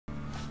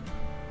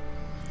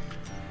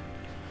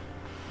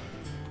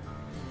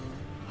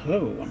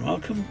Hello and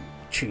welcome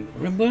to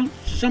Rimworld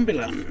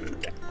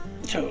ZombieLand.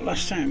 So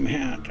last time we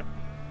had,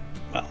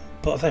 well,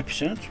 both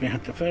episodes. We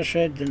had the first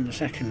raid and the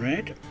second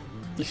raid.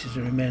 This is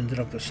the remainder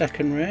of the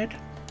second raid.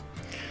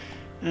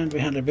 And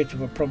we had a bit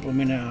of a problem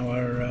in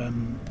our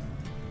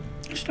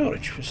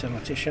storage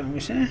facility, shall we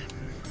say.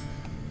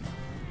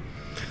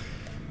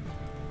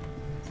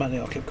 Well, they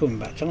all kept coming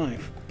back to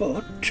life.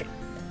 But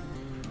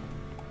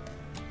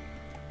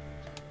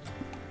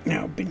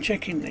now I've been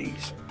checking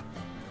these.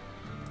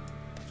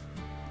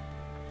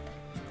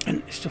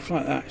 And stuff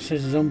like that. It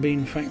says zombie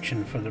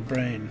infection for the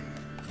brain.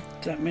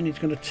 Does that mean it's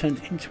going to turn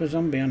into a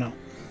zombie or not?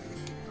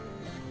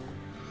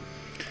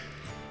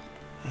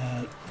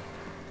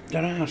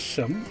 There are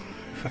some,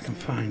 if I can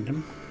find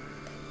them,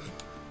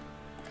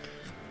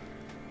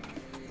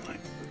 like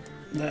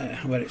there,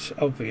 where it's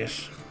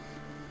obvious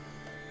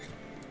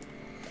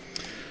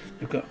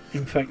they've got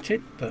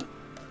infected, but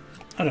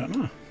I don't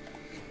know.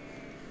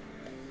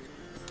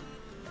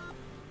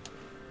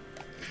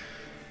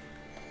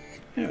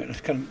 Anyway,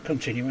 let's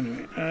continue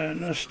anyway.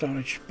 No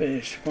storage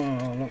space for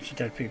lots of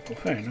dead people.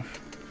 Fair enough.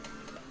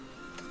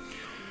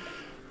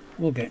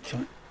 We'll get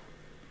to it.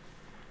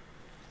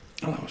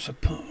 Oh, I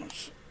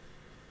suppose.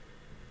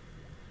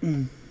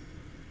 It's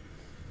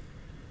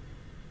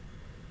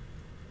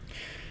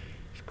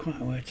quite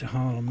a way to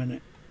haul a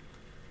minute.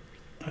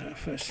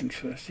 First things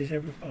first, is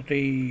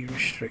everybody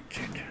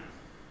restricted?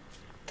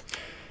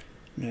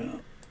 No.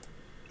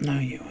 No,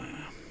 you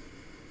are.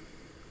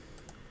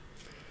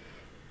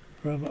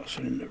 Robots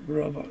are in the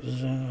robot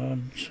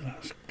zone, so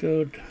that's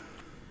good.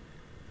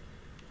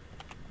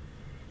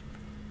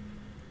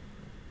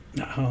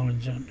 That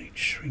hauling zone needs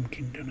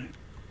shrinking, doesn't it?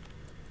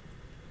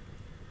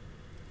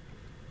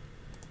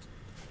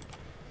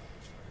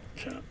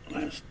 So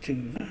let's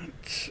do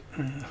that.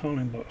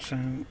 Hauling bots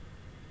out.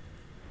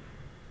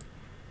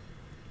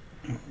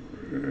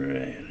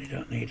 Really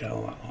don't need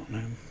all that lot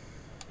now.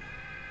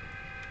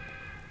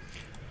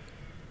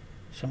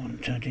 Someone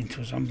turned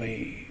into a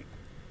zombie.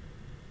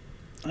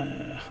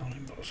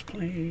 Hauling bots,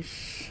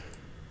 please.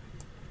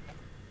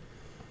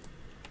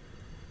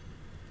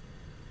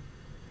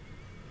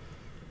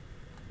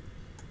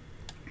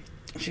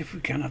 See if we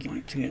can. I'd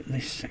like to get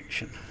this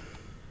section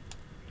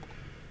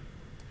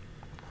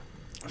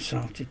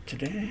sorted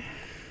today.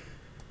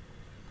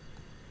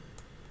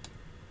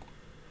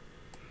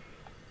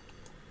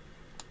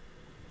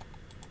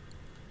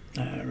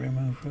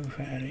 Remove roof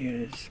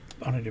area has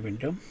already been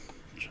done,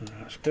 so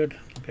that's good.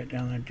 I'll get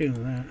down there and do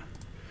that.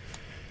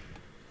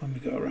 When we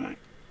go right,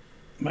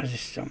 where's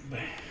this zombie?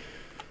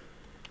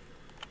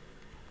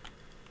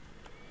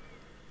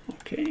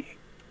 Okay,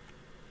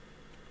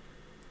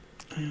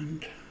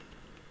 and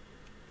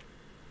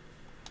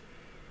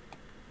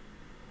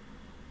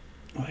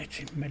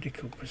waiting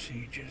medical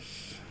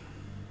procedures.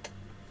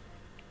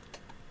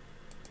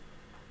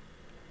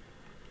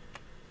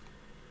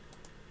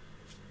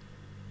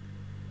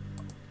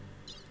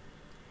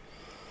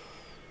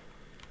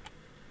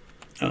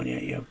 Oh yeah,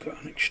 you've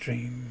got an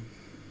extreme.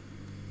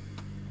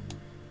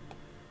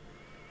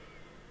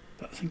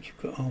 But I think you've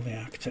got all the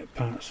architect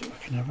parts that we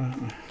can have,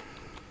 aren't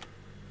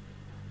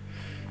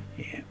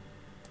we? Yeah.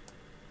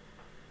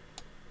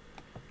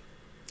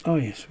 Oh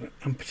yes, we're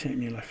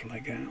amputating your left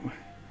leg, aren't we?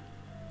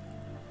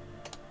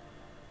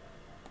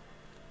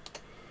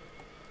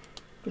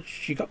 But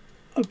she got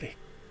a bit.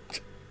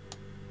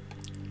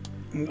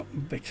 And got a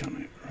bit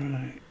on it,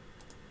 right.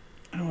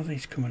 How are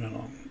these coming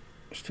along?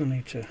 Still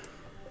need to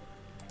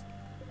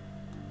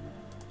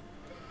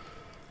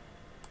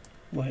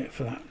wait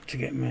for that to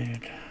get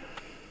made.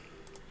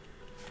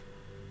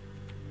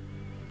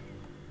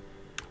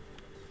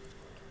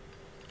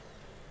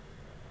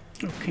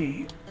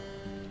 Okay,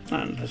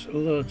 and there's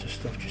loads of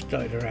stuff just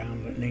died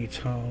around that needs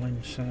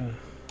hauling, so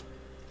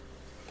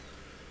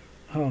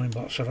hauling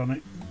bots are on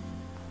it.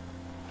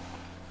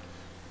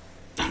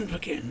 And we're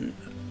getting,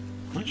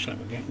 actually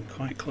we're getting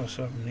quite close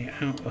to having the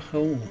outer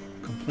hull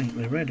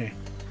completely ready.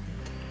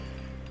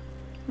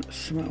 That's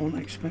something I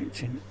wasn't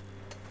expecting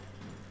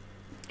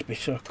to be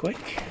so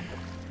quick.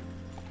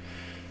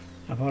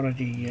 I've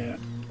already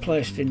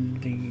placed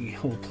in the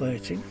hull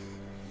plating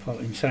for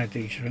inside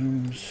these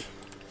rooms.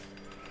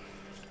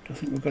 I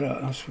think we've got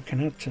what else we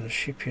can add to the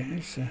ship yet,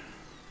 is there?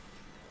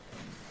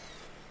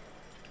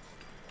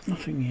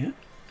 Nothing yet.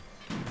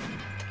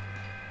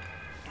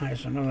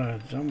 There's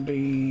another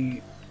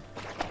zombie.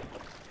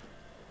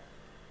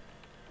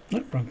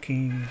 Look,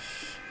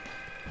 bronchies.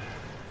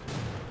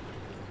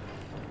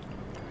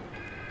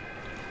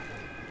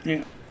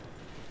 Yeah.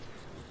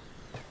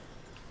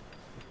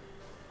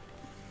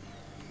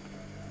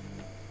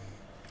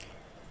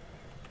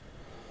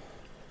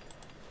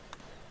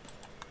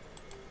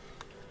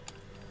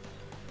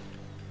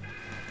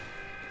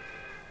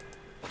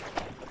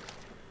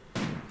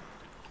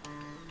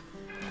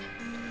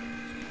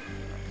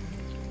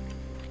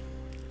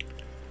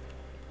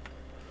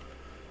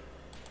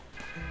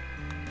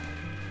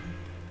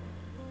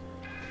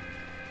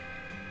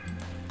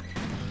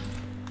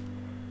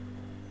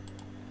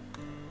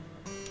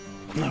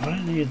 Now, are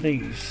any of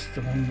these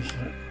the ones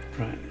that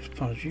Right, let's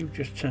pause. You've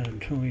just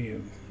turned. Who are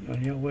you? Oh,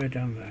 you're way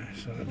down there,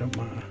 so it don't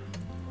matter.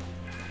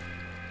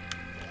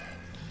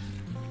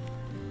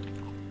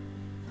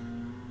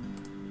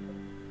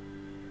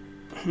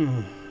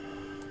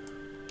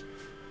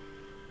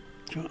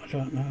 I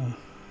don't know.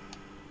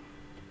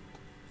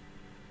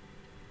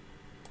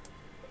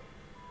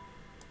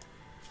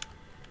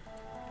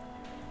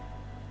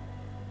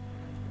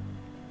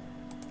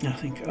 I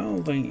think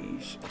all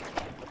these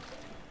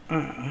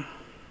are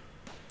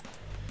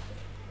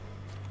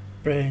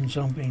brain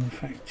zombie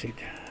infected.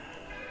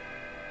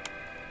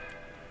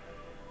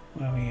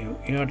 Where are you?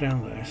 You're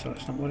down there, so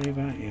let's not worry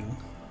about you.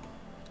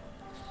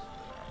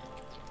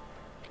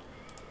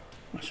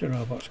 That's the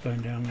robots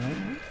going down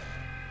there.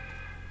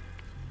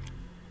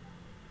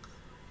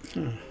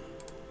 Huh.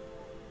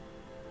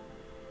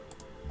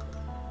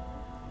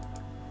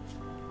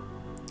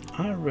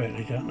 I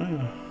really don't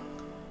know.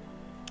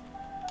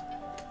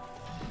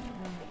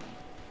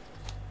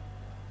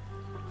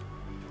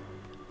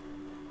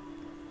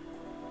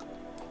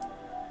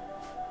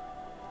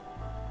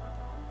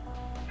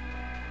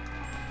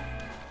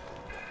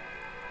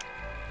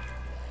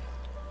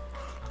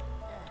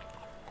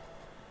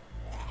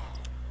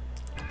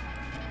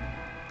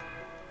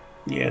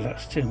 Yeah,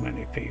 that's too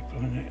many people,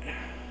 isn't it?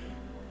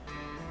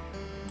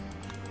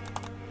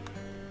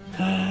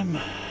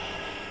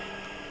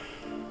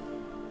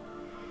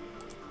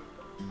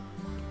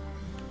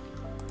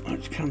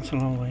 Let's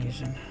cancel all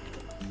these in.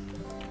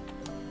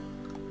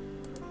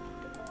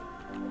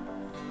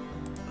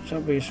 It's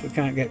obvious we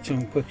can't get to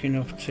them quick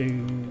enough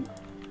to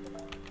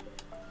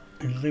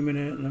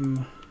eliminate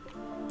them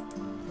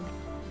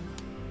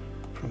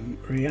from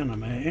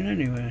reanimating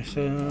anyway,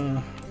 so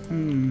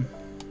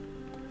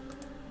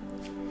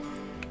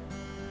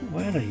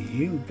where are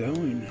you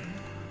going?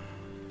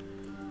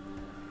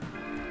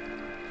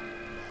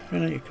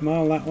 Really, you come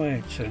all that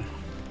way to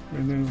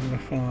remove the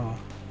floor?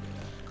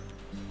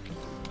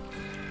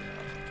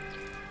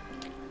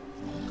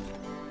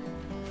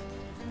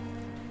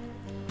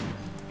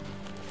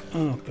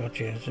 Oh god,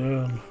 yeah,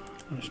 zone.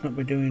 Let's not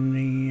be doing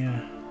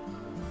the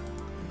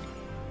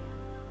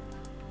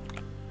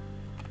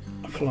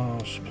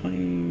floors,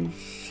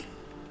 please.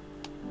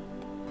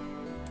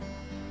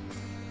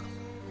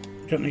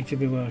 Don't need to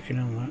be working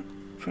on that.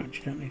 In fact,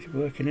 you don't need to be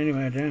working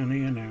anywhere down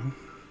here now.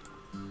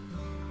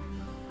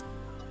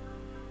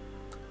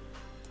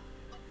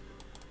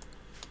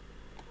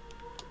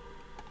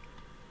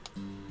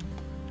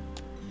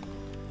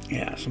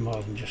 Yeah, it's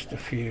more than just a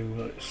few.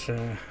 Let's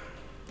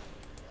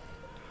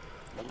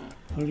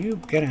will you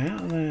get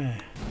out of there?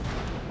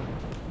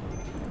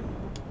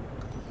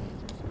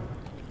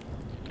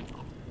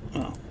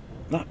 Well,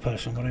 that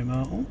person was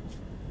immortal.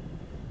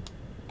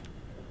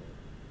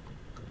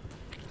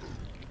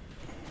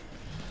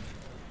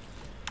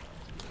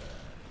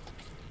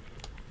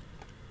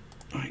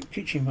 Right,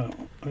 kitchen boat.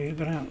 Have you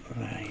got out of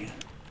there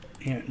yet?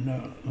 Yeah,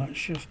 no. Let's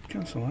just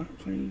cancel that,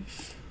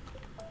 please.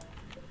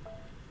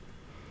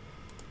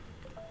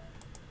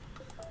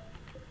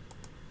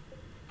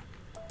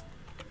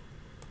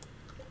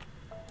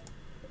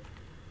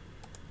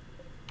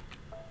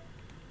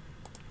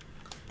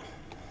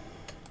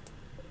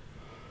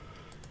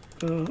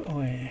 Go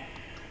away.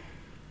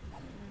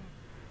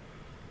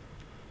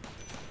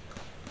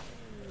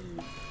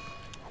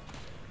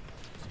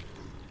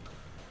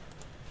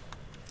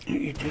 What are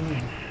you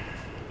doing?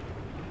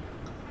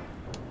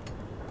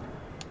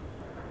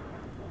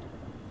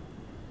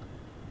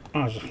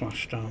 Oh, there's a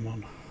flash storm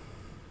on.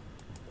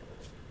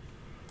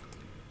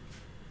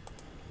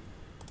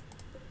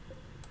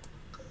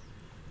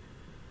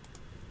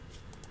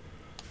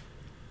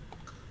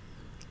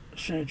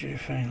 Surgery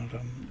failed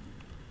on.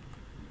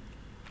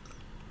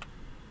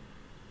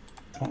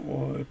 What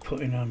were we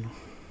putting on?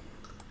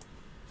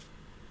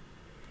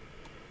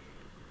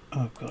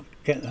 Oh god,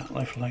 get that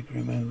left leg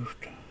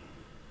removed.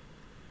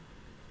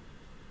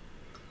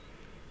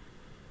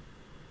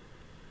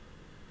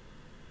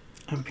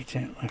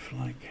 Amputate left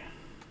leg.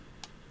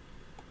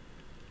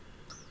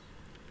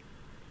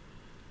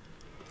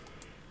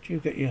 Do you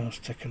get yours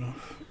taken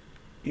off?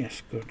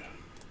 Yes, good.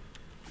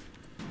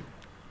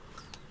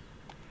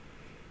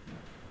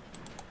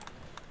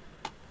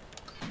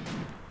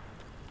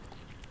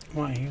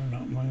 Why are you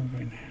not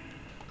moving?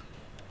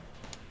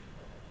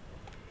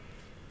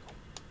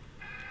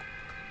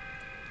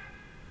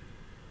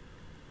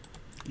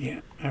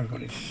 Yeah,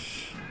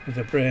 everybody's with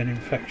the brain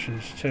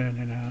infections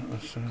turning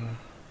out. So.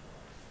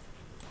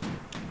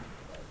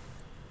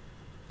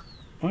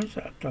 Why is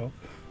that a dog?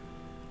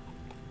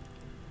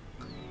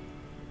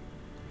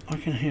 I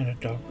can hear a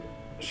dog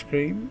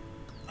scream.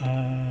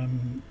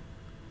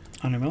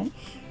 Animals.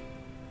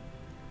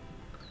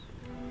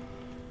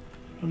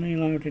 Only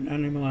allowed in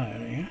animal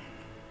area.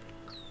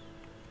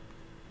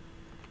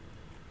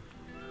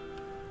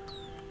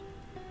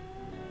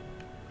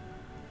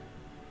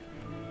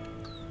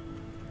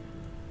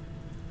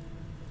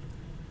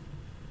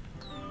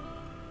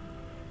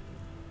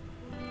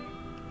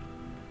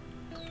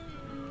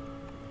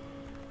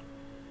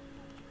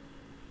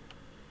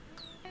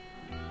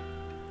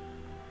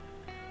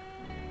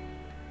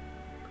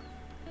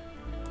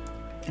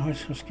 Oh,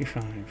 it's Husky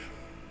 5.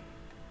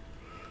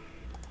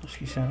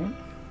 Husky 7.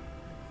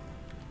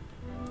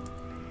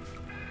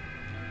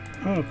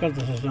 Oh god,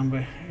 there's a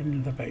zombie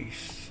in the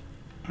base.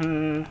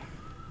 Good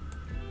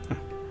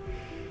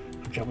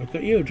job we've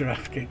got you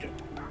drafted,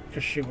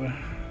 because you were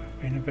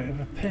being a bit of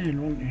a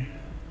pain, weren't you?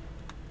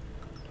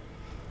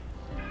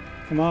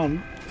 Come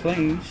on,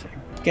 please,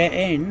 get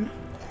in.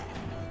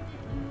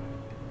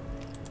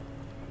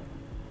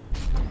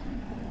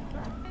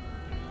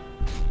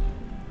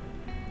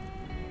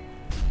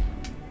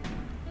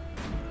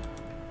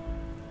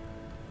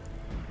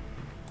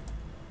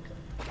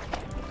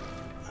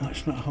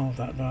 Let's not hold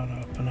that door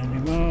open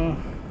anymore.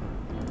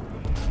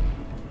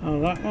 Oh,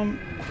 that one.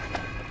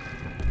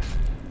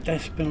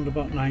 Desk builder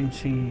bot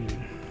 19.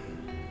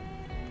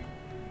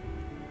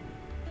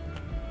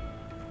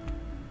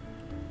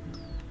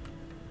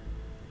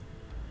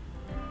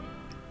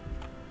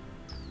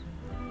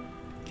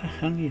 What the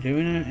hell are you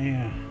doing out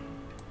here?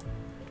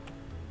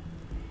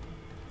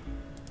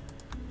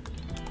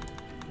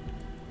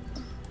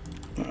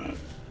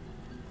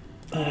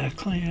 Right.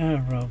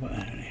 Clear robot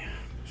area.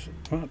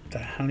 What the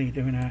hell are you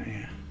doing out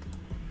here?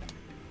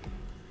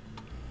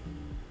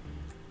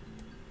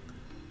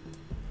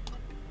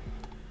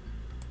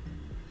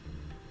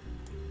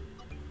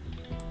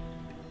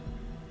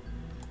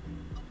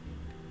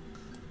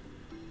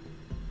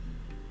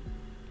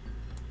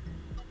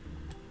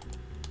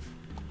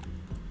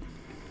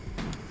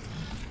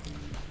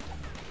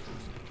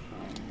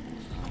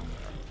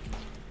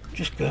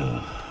 Just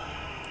go.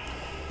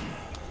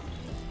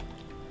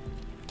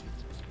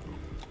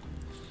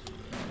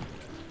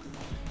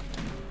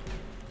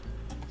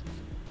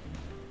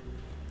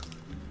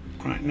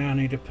 Right, now I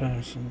need a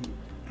person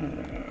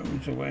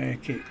who's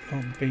awake.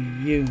 It'll be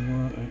you,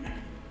 won't it?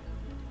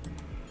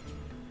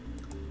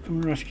 Come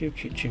and rescue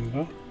kitchen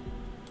bot.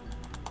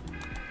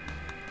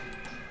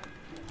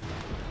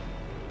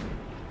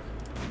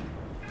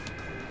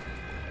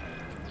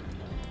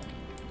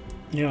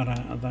 You're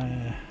out of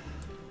there.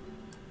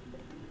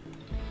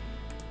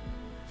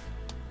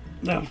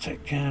 That'll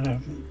take care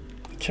of...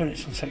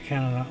 Turrets will take care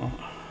of that lot.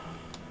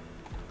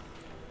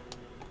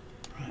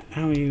 Right,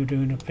 how are you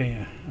doing up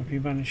here? Have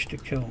you managed to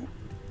kill?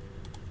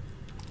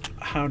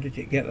 How did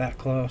it get that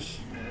close?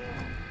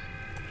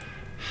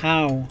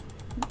 How?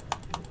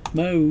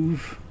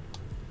 Move!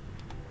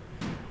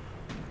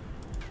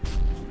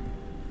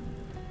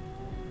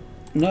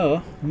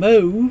 No,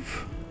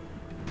 move!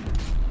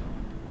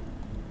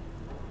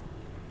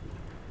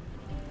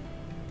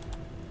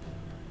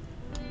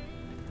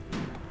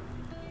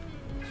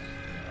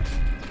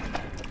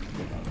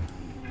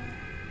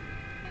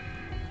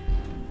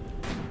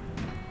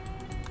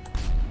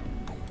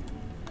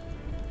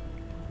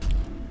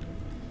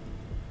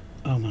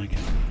 Oh my god.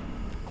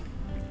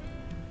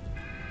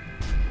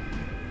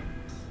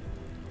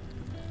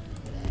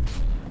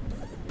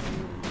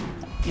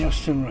 You're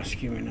still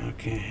rescuing,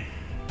 okay.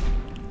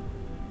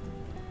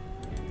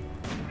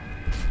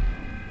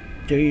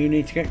 Do you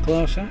need to get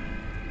closer?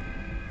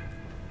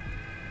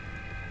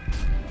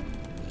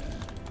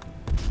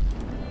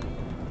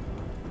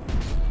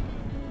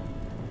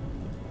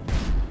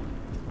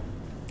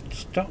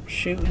 Stop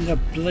shooting the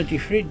bloody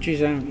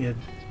fridges out, you...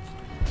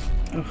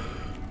 Ugh.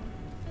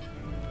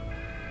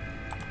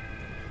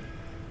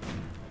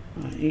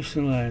 Right, you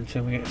still there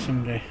until we get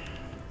somebody.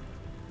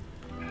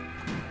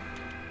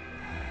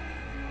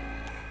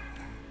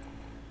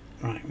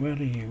 Right, where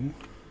are you?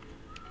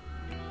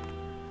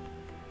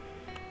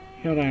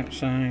 You're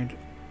outside.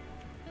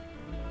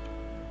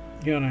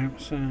 You're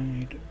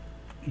outside.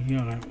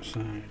 You're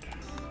outside.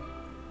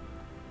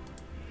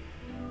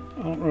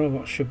 All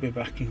robots should be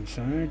back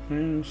inside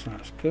now, so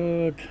that's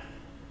good.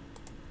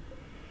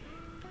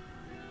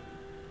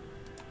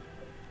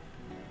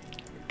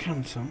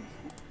 Cancel.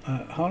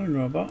 Hauling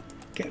robot,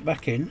 get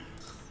back in.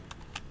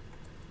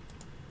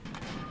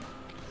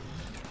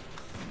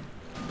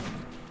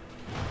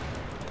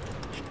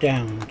 It's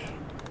downed.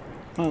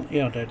 Well,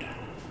 you're dead.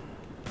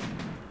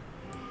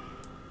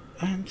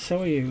 And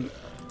so are you.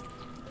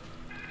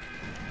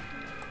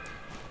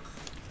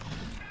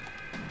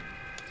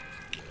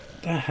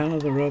 The hell are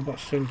the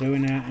robots still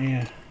doing out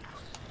here?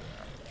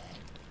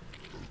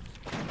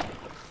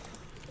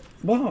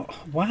 What?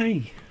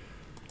 Why?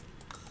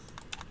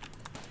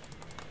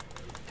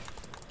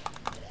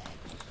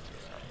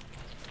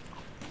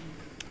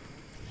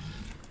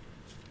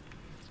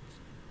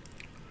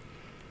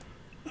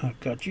 Oh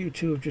god, you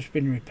two have just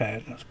been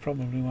repaired. That's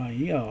probably why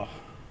you're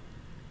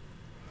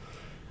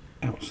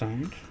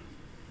outside.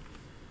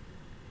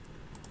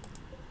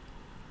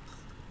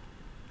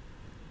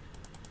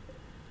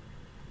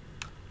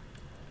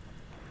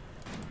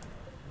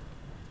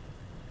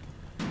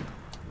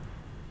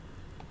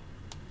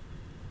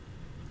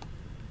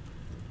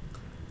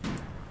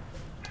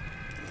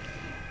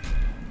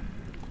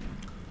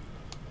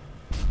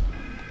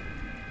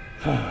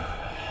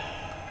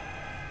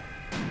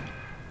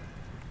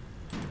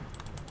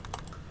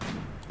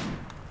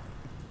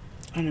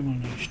 Animal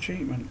needs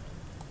treatment.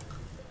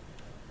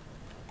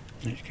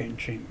 It's getting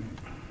treatment.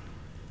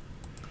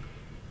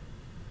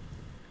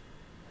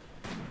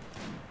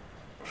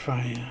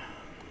 fire.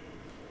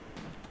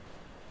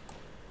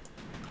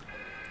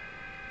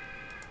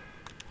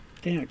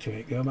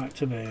 Deactivate, go back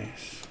to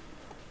base.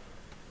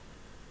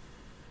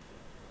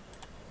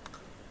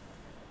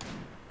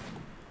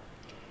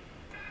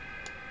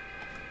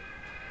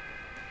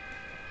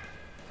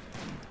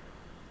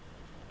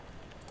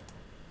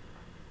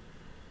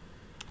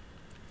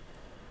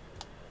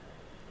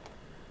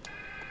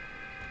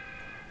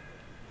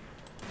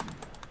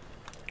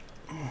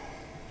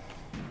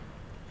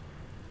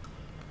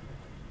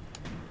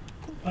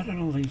 Where are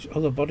all these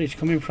other bodies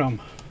coming from?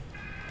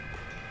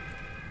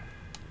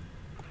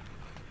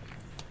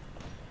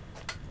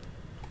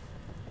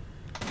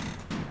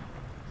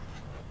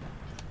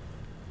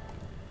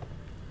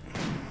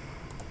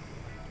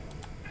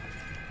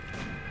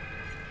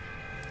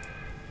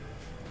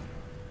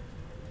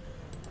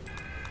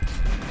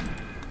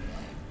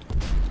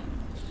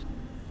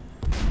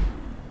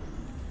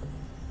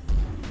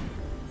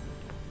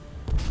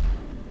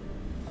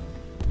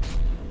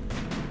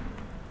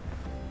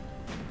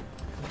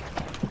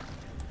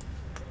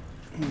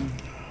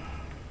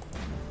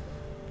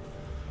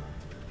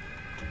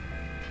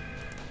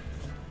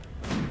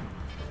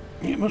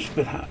 It must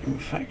be that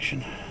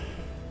infection.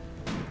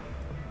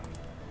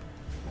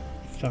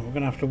 So we're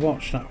going to have to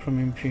watch that from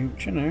in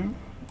future now.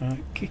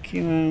 Kick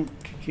you out,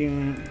 kick you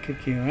out,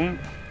 kick you out.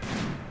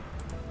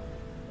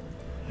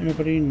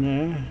 Anybody in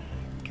there?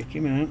 Kick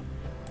him out.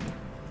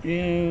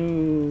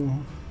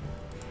 You.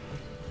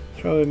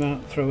 Throw him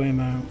out, throw him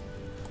out.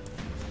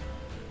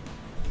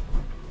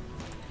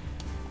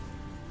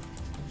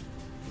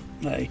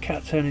 You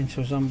can't turn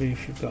into a zombie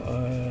if you've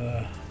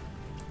got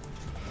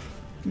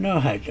no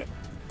head.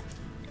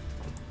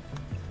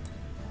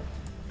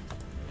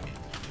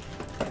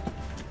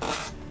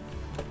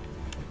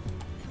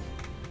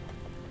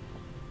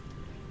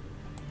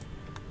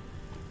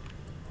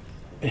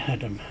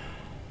 Behead him.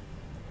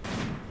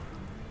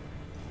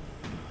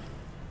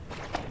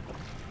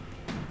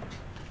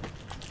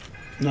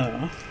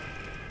 No.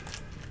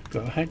 Go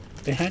ahead,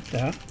 behead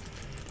that.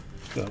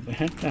 Go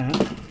behead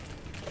that.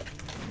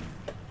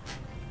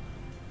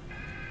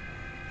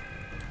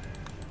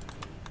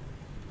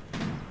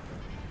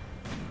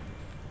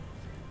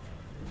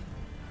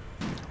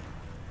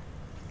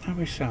 How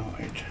we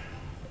sorted?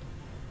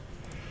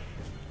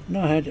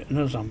 No head,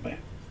 no zombie.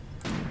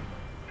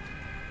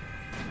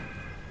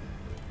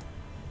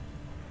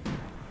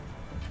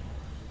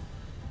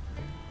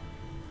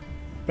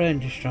 Brain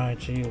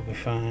destroyed, so you'll be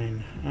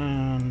fine.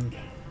 And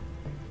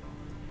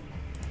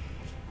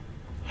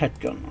head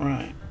gun,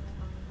 right.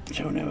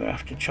 So now we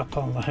have to chop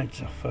all the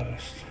heads off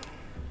first.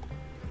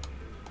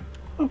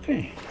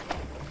 Okay.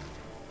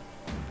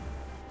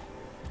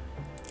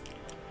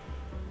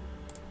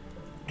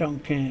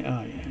 Donkey,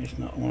 oh yeah, he's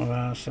not one of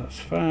ours, so that's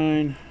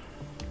fine.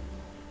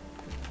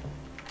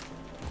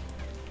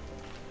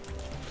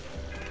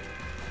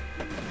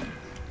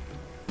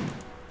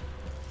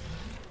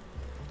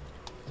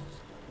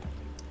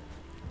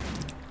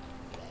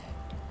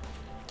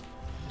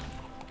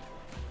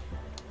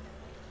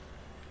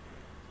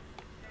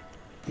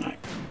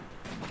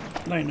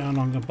 They no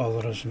longer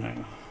bother us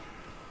now.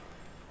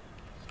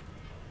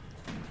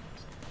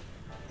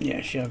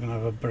 Yes, you're going to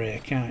have a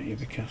break, aren't you?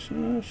 Because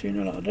I've seen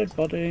a lot of dead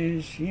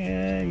bodies.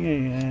 Yeah.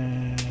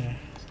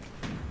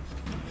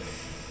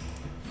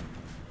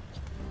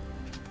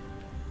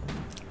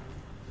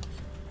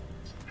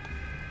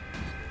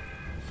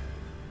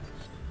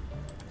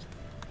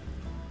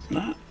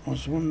 That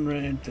was one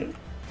raid that...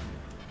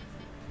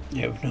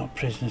 Yeah, we've not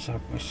prisoners,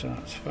 have we? So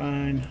that's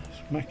fine.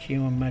 Let's make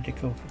you a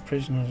medical for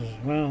prisoners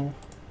as well.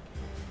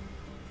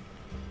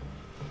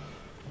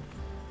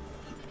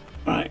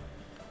 Right.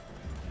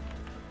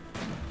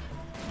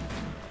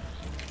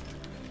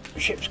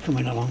 Ship's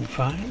coming along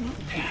fine. Look,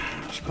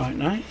 that's quite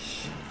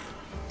nice.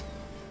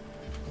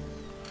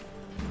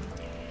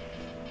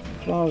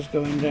 Floor's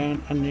going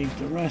down. I need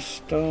the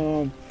rest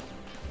of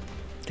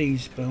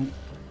these built.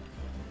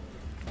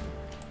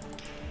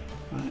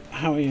 Right,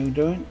 how are you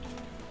doing?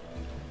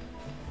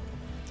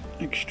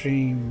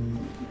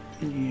 Extreme.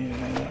 Yeah,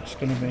 that's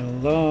going to be a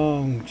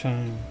long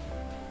time.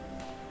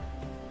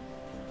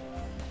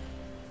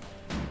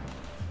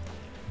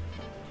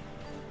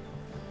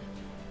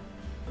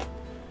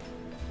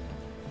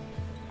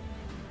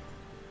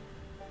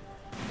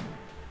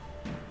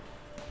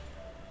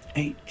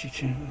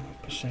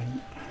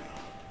 %.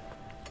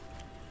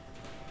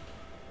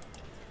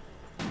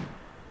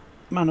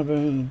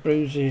 Manabu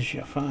bruises,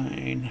 you're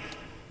fine.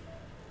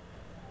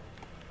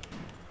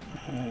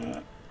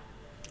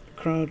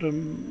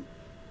 Crowdham,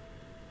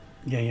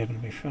 yeah, you're going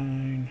to be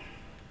fine.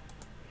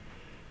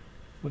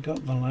 We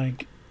got the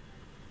leg.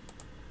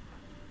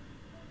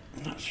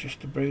 That's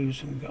just a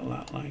bruise, and we got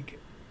that leg.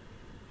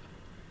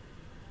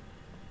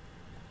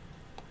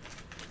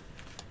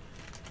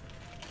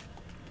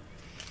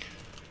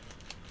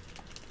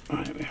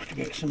 Right, we have to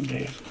get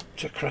somebody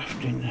to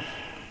crafting.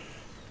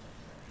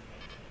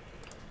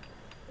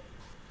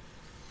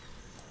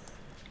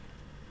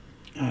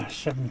 Ah,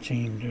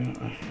 17,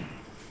 don't we?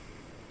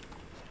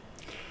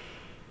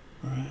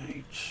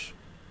 Right.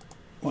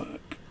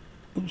 Work.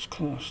 Who's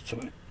close to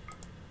it?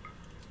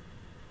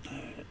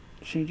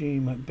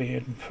 CG,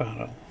 McBeard and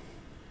Farrell.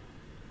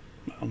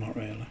 Well, not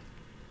really.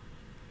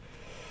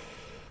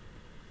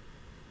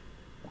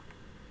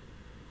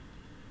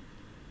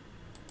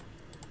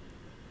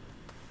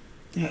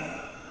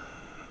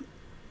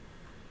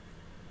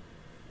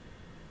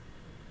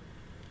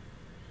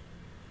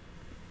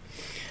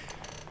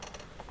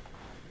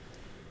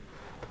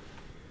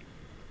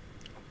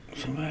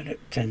 So where did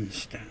 10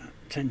 start?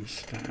 10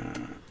 start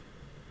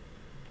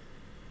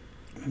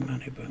with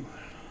Malibu.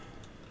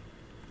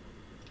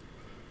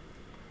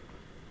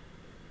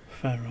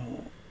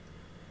 Farrell,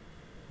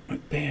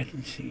 McBeard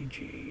and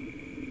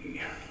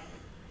CG.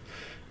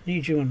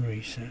 Need you on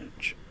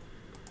research.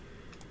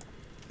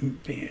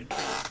 McBeard.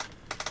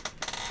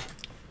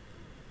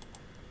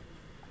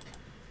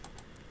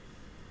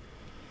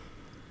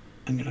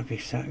 I'm going to be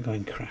start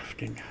going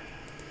crafting.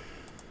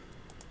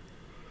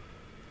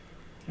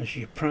 As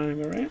your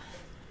primary.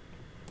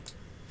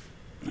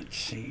 Let's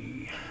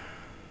see.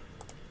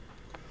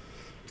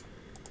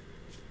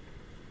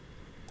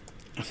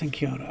 I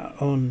think you're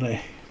only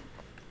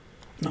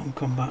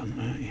non-combatant,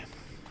 aren't you?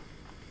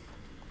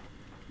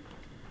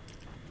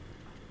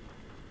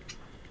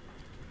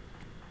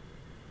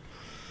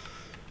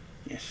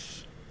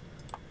 Yes.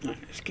 Right,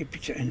 let's skip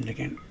it to end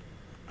again.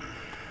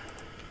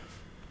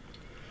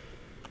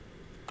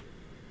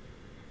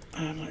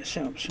 And let's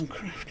set up some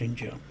crafting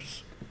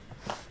jobs.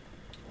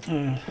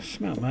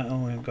 Smelt metal,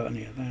 we haven't got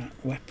any of that.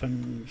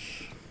 Weapons.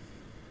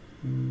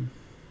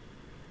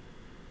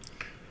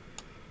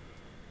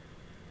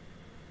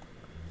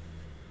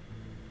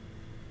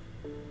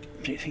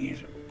 The thing is,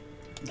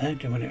 they're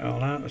doing it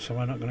all out, so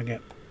we're not going to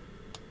get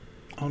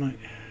on it.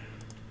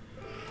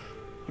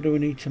 What do we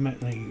need to make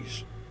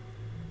these?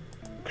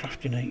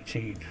 Crafting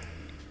 18.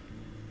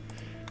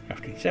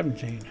 Crafting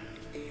 17.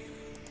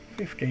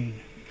 15.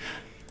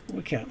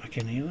 We can't make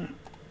any of that.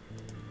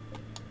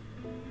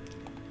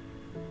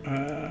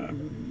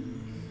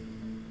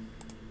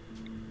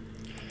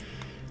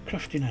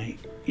 Crafting 8.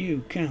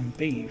 You can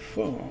be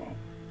for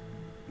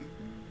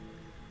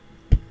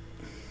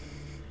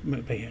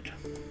McBeard.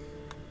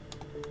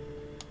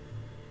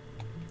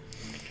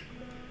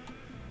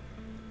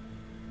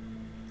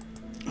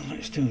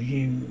 Let's do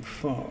you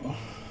for.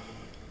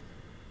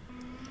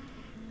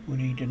 We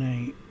need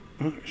an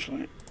 8.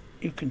 Actually,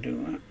 you can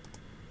do that.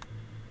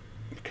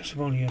 Because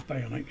of all your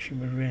bionics, you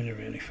were really,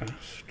 really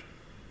fast.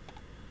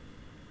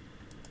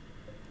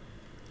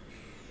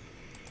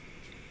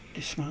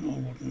 Dismantle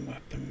wooden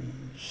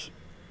weapons.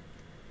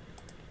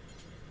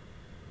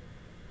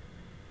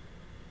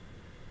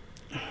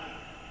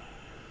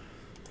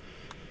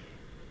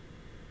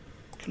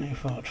 Can I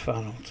afford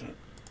Farrell to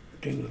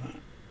do that?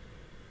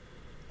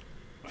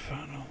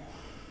 Farrell.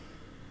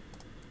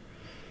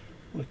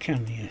 We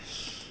can,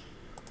 yes.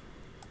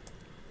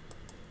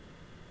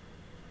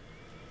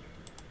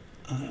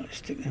 Let's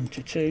stick them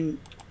to 2.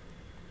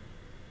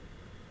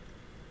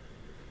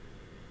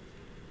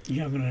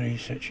 You're going to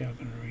research, you're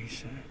going to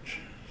research.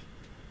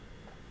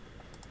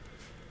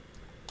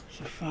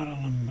 So Farrell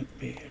and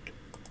McBeard.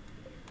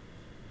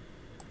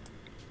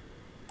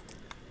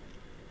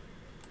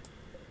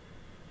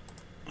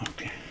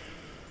 Okay.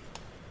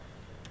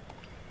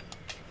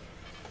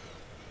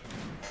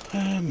 I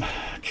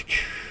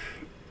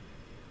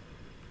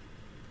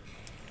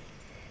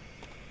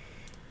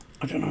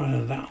don't know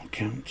whether that'll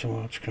count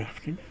towards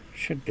crafting.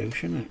 Should do,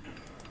 shouldn't it?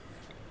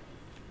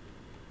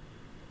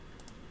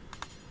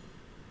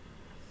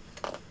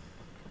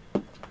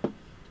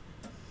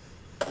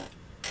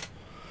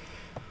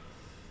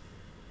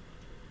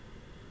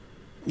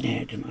 Yeah,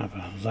 it didn't have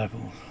a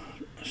level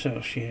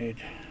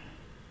associated.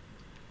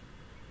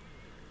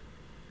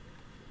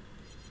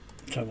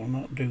 So we'll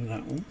not do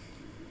that one.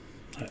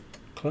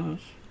 Close.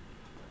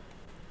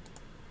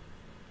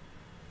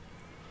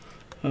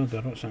 Oh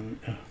god, what's that?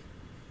 Oh.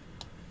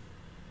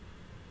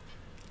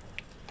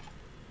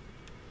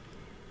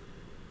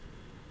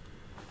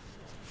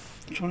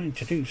 I'm trying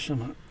to do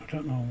something, I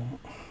don't know what.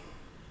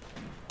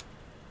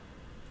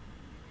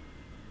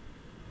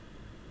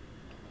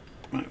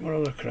 Right, what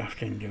other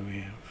crafting do we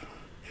have?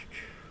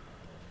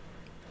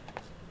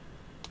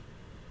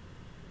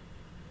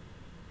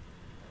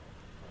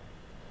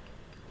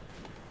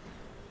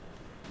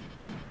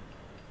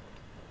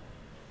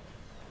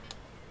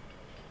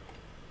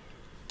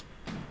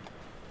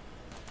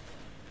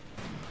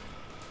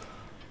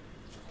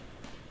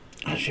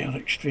 Has your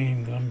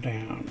extreme gone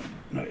down?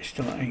 No, it's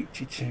still at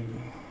 82.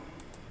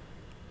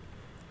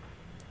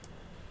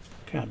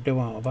 Can't do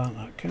out about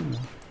that, can we?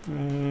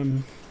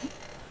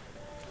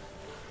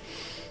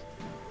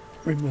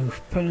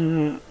 Remove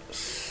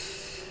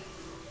parts.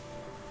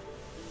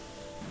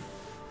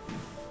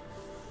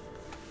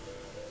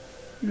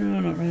 No,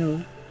 not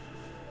really.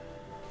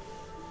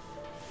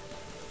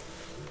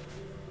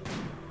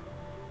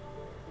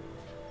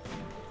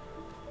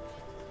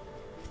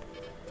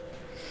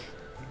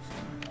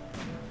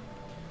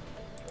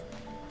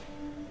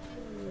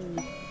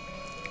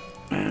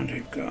 And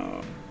we've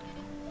got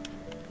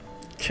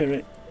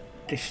turret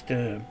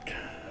disturbed.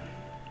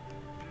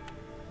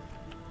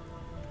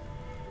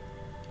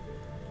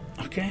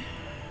 Okay.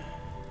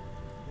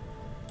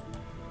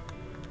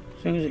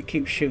 As long as it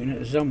keeps shooting at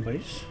the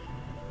zombies,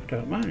 I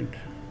don't mind.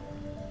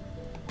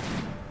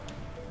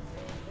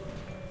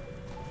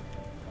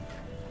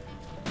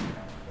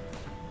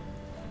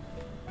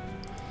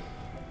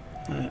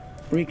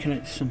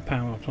 Reconnect some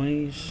power,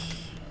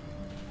 please.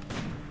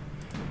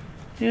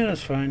 Yeah,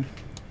 that's fine.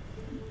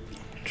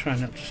 Try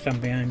not to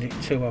stand behind it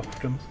too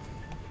often.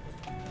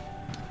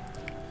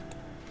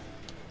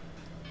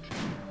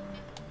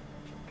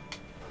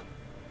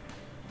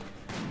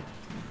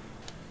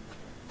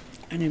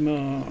 Any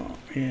more?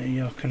 Yeah,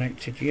 you're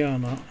connected. You're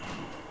not.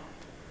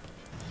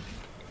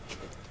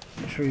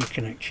 Let's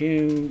reconnect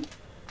you.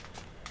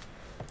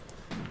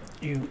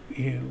 You.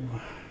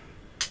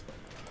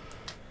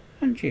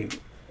 And you.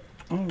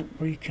 I'll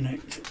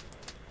reconnect.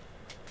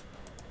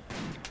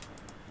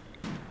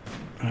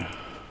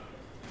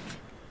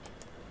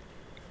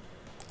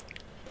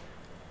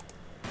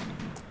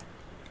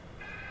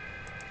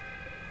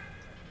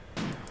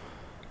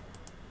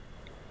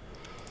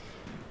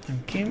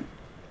 Thank you.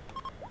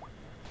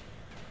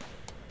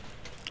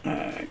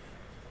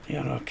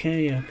 You're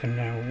okay, you can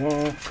now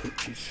walk,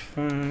 which is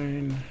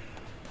fine.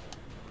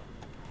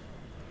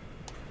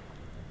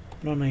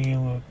 None of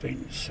you have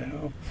been set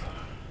up.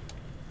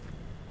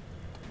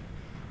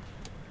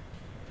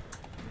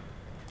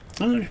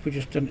 I wonder if we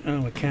just done.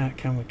 Oh, we can't,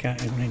 can we?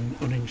 Can't even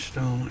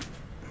uninstall it.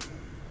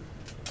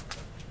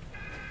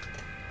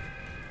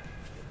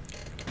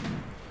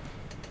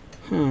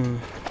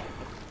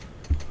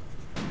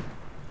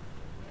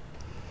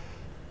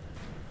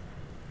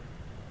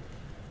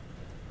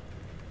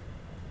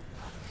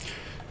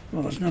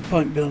 Well, there's no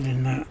point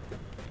building that.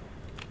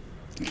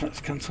 So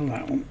let's cancel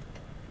that one.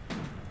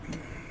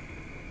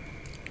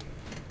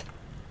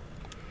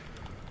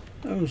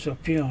 Who's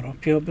up your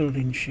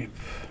building ship.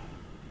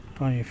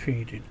 How are you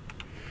feeding?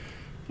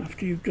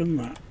 After you've done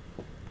that,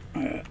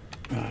 I'm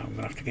going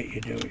to have to get you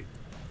to do it.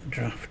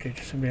 Drafted,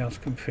 somebody else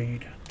can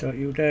feed. Don't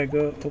you dare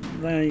go up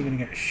there, you're going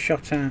to get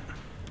shot at.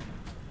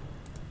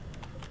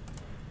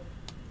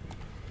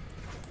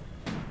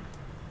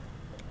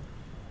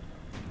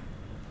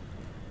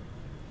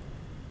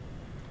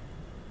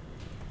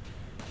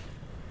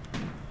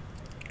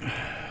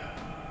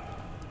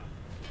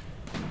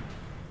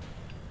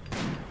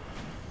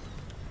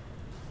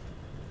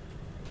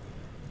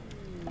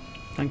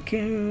 Thank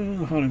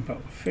you. Holding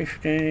pop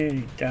 50.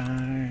 He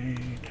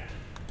died.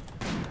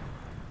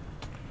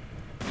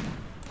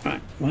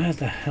 Right, where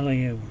the hell are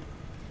you?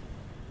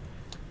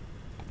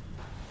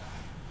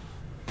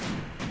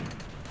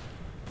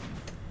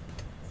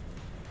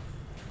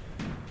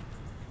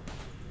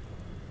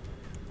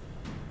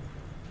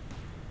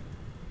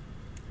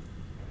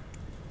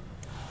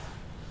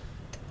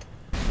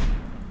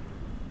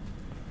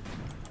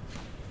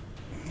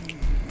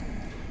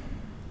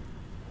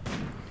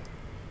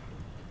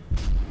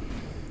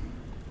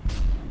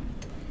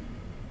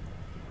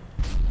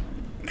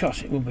 Of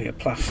course it will be a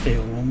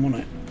plasteel one, won't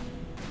it?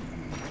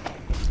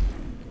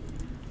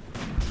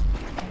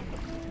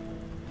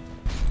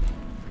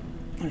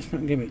 Let's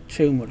not give it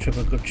too much of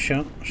a good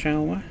shot,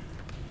 shall we?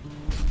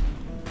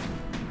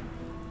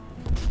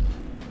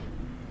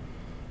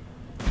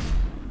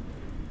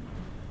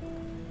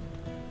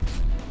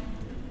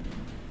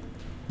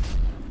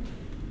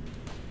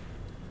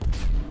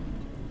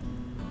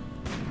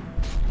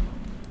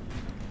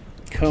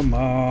 Come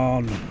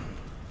on,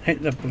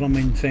 hit the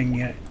blooming thing,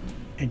 you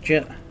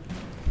idiot.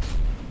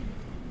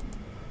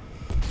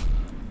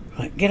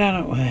 Right, get out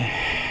of the way.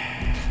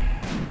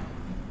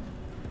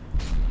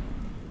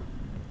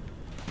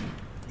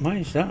 Why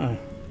is that a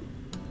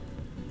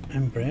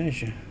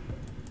embrasure?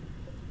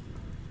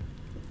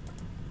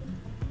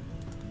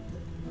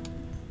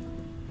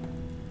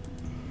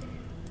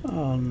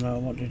 Oh no,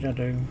 what did I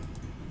do?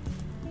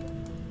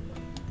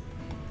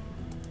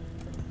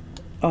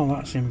 Oh,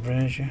 that's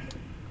embrasure.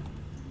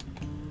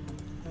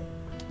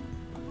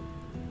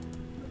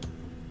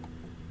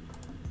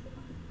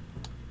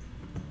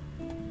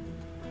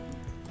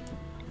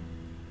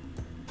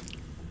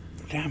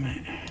 Damn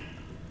it.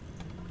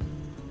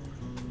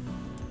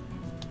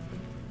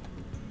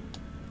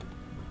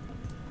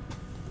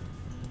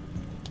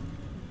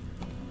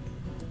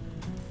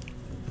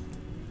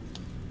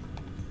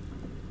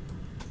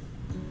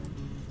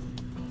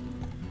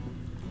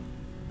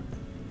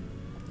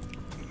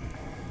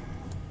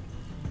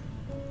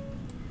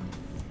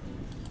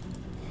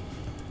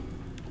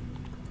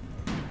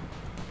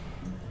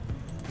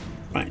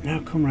 Right, now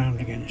come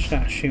round again and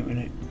start shooting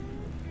it.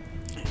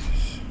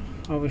 It's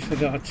obviously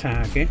got a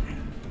target.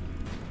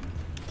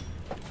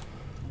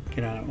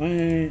 Get out of the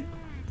way.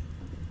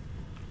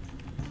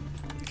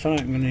 It's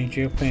alright, I'm going to need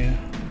you up here.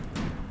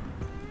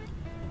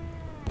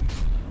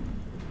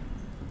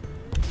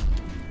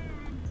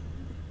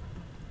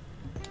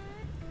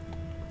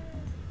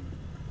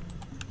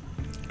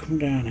 Come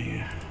down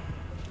here.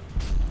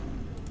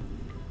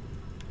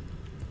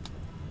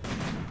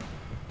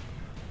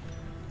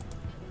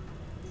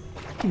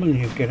 Will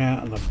you get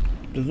out of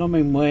the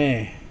blooming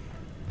way?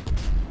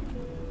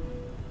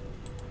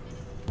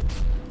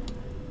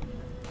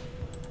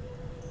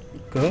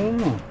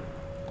 Go.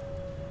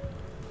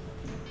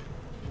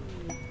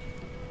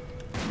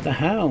 The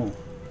hell?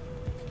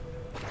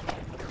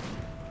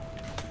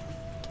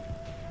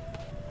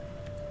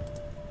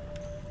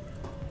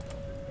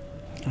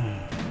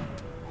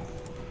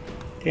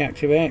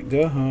 Deactivate,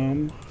 go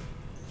home.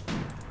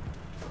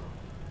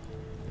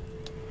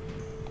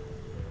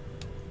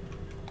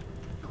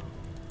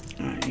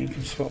 Right, you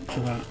can swap to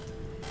that.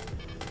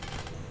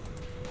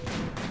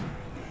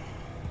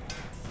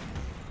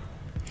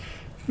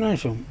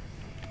 Nice one.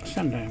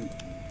 Stand down.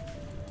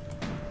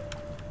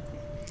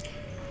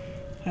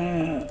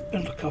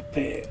 Build a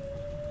copy.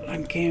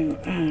 Thank you.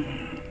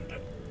 And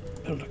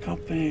build a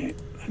copy.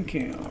 Thank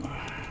you.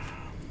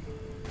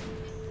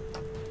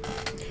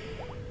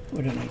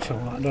 We don't need to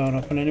hold that door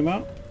open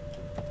anymore.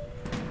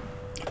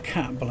 I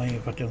can't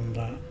believe I've done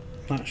that.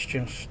 That's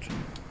just...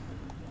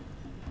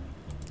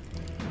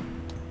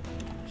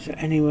 Is there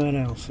anywhere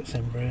else that's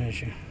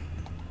embrasure?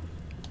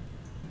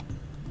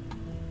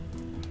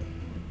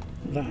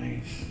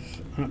 That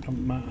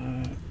doesn't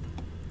matter.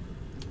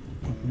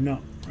 I've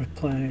not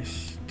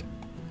replaced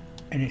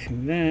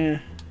anything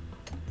there.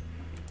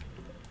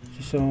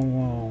 It's all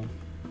wall.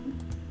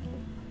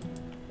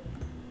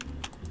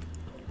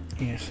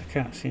 Yes, I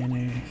can't see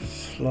any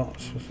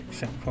slots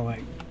except for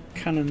like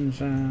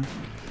cannons are.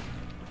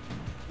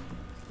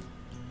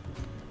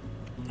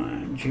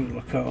 And you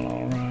look all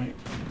alright.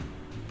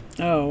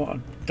 Oh, what a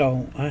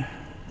dolt, eh?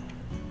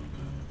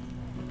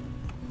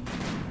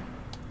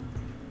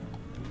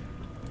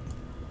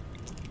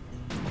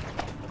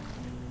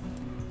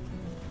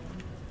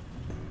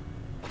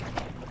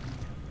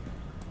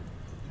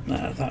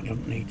 No, that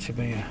doesn't need to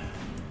be a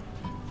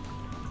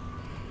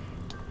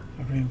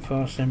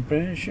reinforced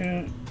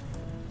embrasure.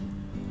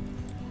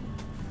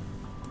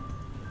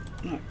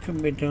 That can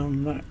be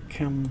done, that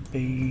can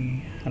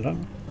be... Hello?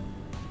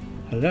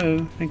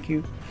 Hello, thank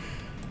you.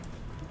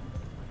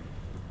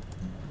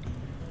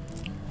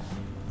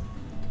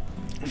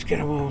 Let's get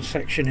a wall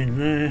section in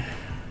there.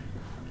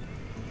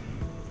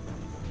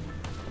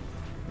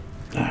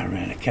 I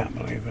really can't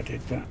believe I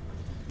did that.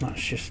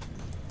 That's just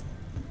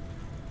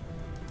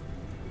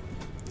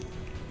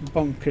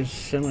bonkers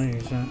silly,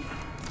 is that?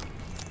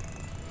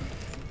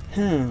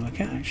 Oh, I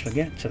can't actually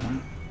get to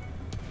that.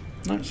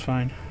 That's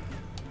fine.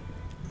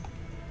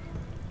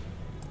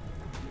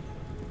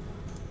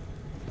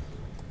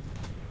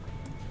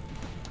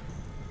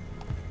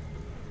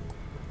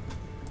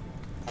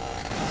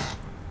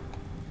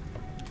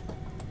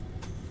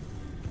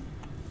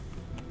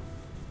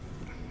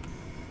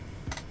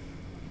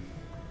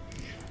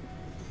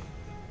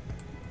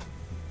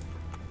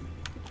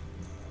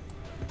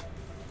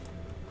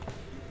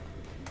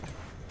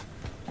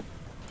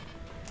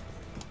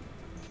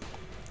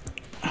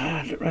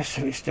 The rest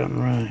of it's done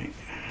right.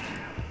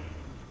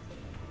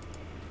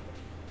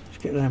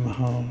 Let's get them a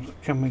hold.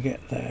 Can we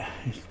get there?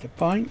 Is the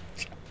point?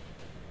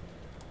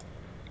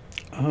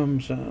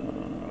 Home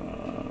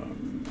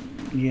zone.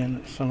 Yeah,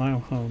 let's allow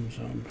home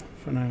zone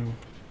for now.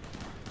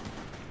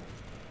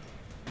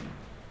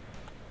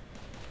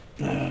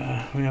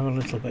 We have a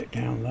little bit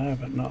down there,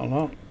 but not a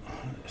lot.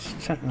 Let's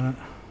take that.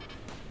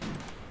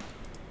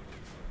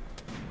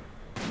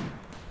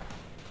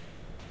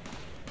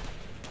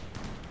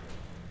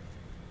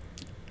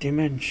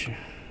 Dementia.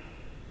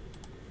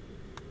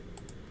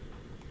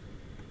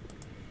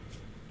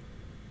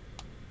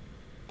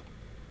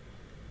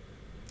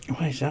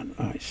 Why is that?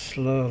 Oh, it's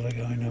slowly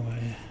going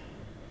away.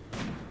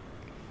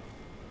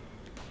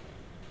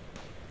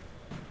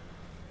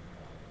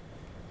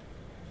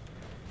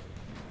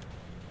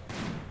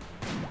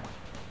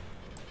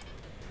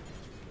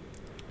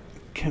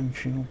 Chem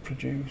fuel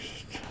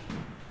produced.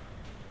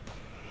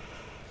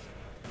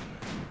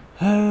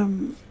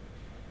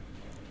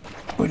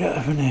 We don't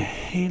have any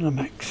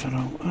helimex at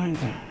all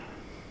either.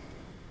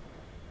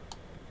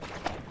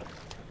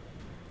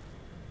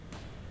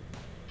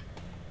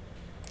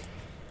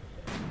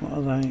 What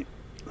are they?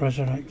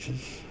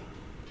 Resurrectors.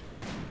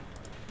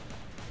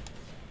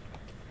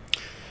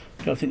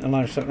 Don't think the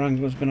livestock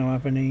wrangler's going to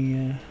have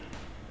any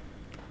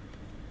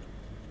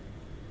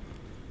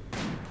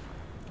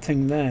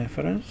thing there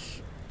for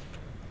us.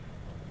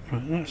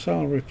 Right, that's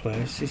all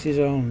replaced. This is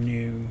all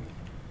new.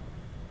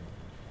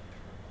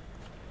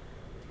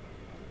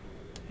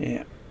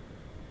 Yeah.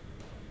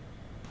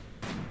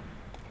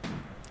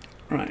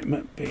 Right,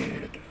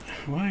 McBeard.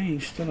 Why are you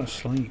still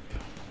asleep?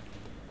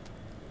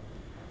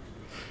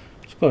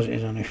 I suppose it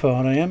is only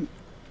 4 AM.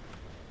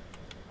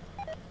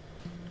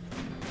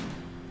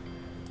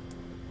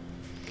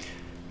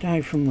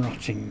 Die from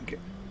rotting.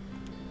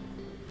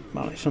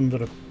 Well, it's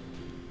under a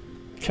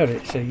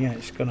turret, so yeah,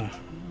 it's gonna...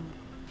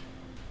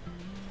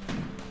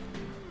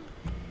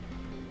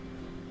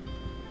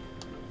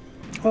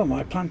 Well,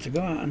 my plan to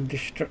go out and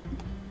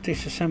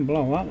disassemble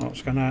all that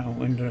lot's gone out of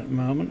window at the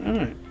moment,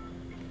 isn't it?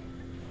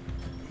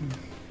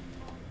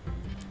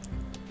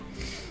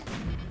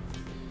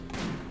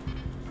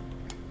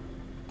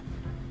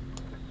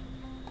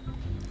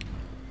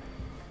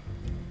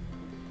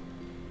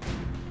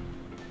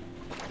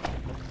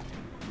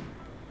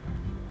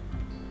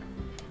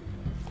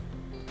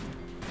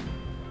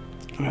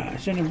 Right,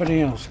 has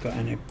anybody else got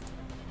any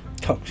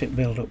toxic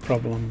build-up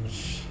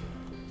problems?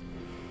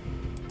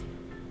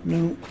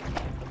 No.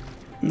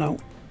 No.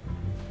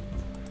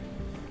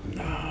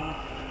 No.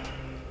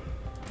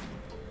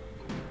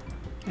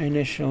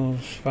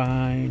 Initials,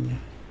 fine.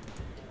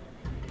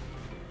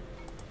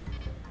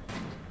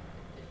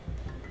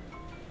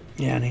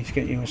 Yeah, I need to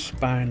get you a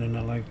spine and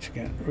a leg to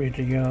get rid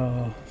of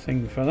your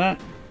thing for that.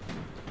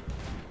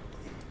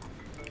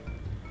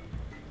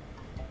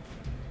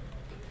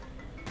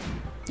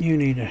 You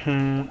need a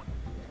heart.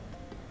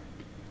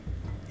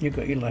 You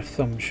got your left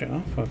thumb shut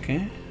off,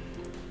 okay.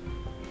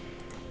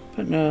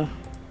 But no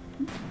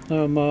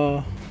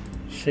more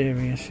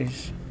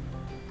seriouses.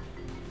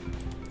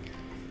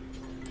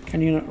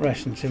 Can you not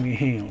rest until you're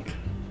healed?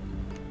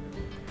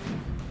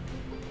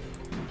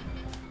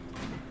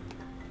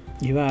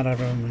 You are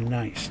our only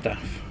night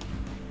staff.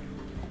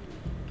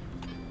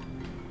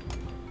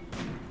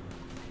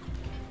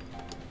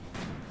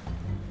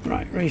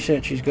 Right,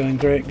 research is going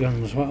great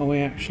guns. What are we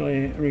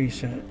actually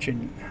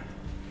researching?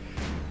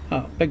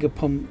 Oh, bigger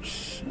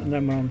pumps, and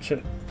then we're on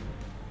to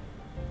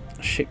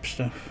ship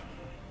stuff.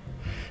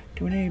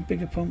 Do we need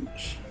bigger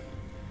pumps?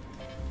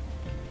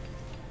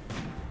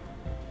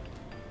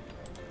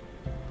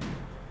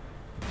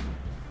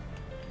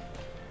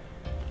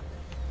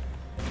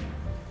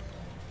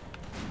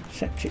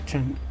 Septic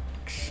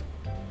tanks.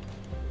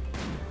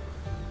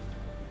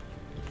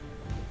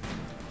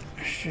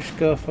 Let's just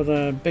go for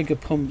the bigger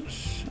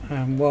pumps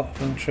and water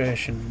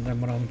filtration, and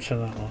then we're on to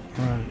that lot.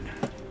 Right.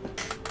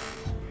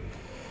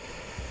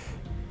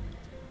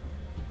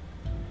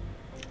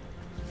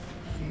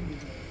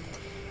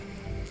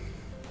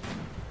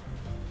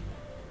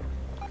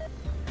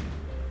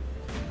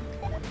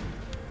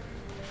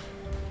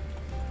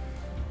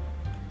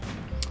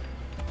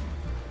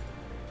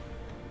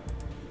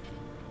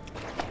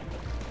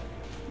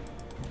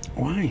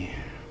 Why?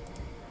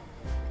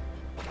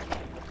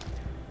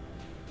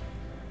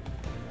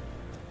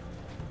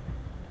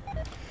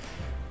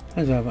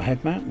 There's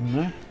overhead mountain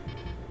there.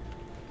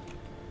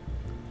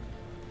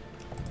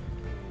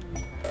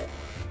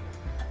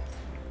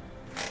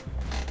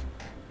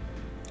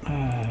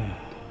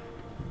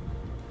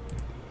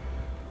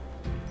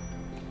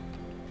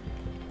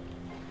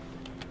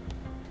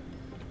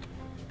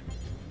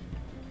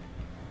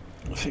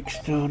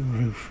 Fixed stone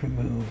roof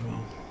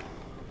removal.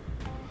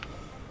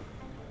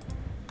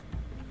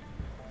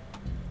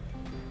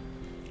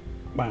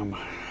 Bam.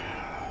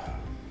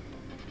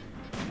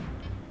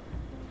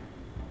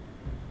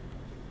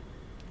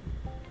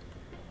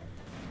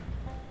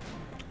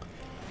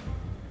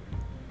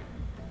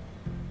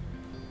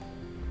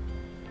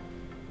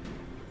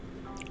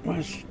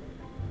 Where's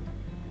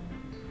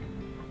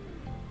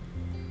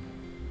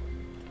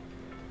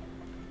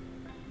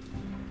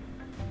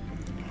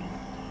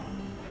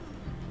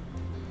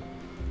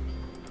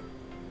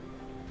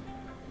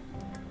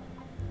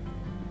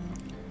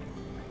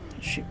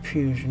ship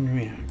fusion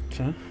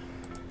reactor?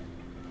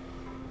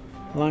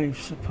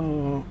 Life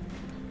support.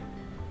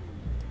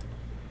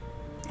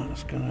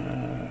 That's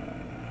gonna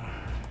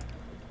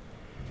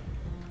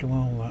do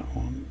all that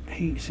one.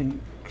 Heat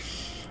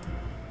sinks.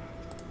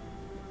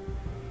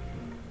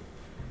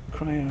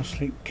 Cryo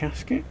sleep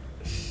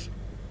caskets.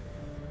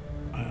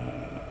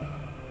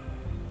 I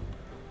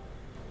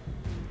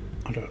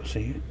don't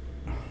see it.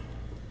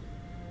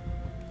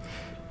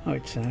 Oh,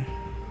 it's there.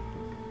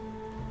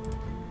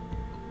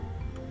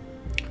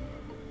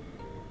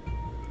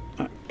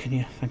 Can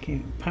you? Thank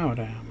you. Powered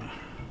armor.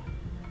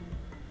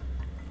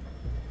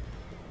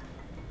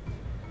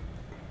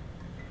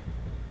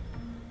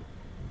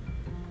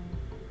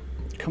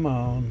 Come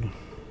on.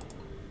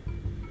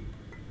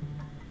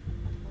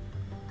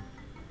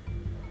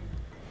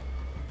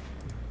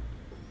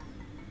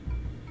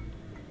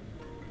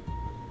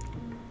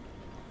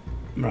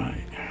 Right.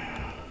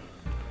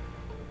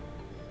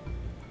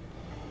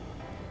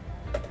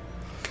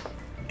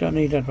 Don't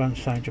need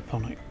advanced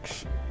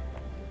hydroponics.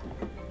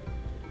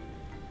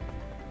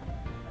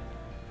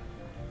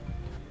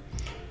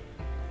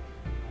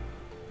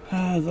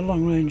 The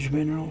long-range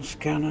mineral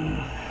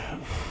scanner.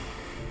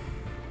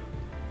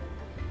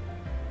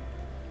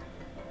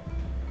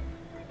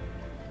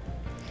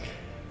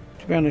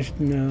 To be honest,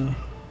 no.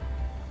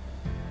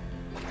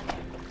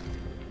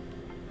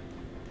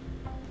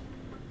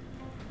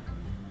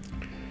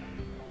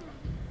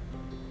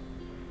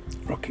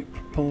 Rocket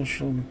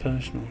propulsion,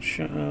 personal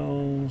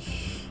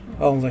shuttles.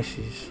 All this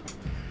is...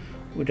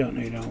 we don't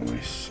need all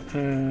this.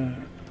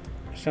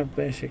 Let's have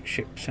basic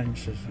ship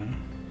sensors there.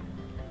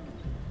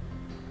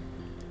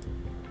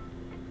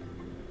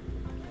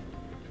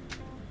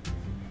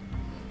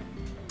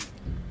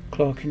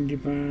 Cloaking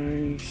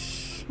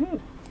device. Oh,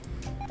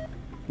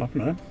 not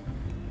bad.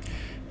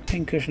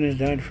 Pincushion has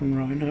died from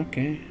rotting.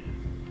 Okay.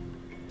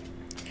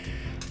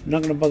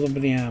 Not going to bother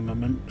with the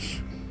armaments.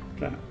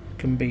 That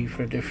can be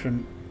for a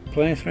different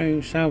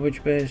playthrough.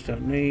 Salvage bays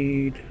don't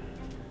need.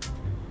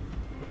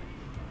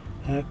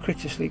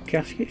 Critter sleep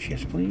caskets,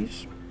 yes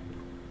please.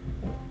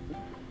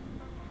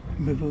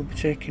 We will be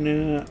taking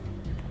out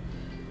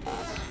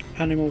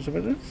animals are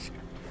with us.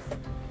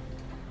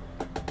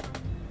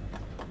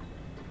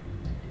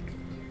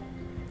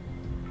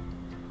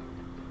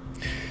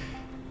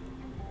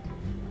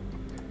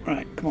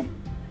 Right, come on.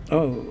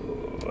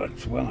 Oh,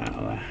 that's well out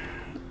of there.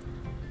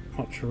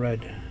 What's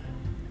red?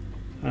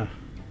 Ah.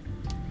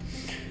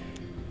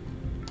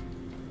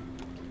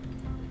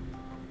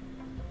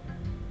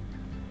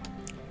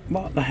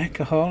 What the heck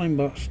are hauling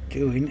boats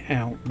doing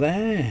out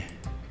there?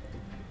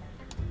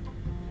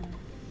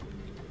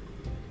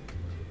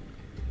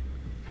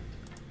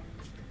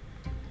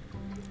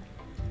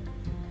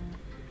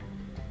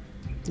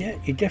 Yeah,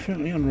 you're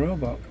definitely on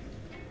robot.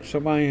 So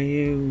why are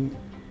you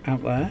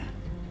out there?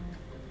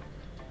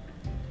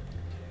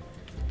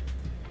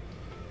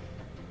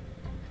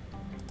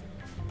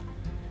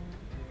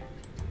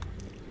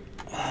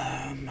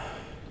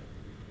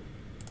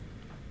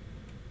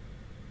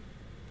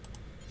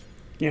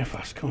 Yeah,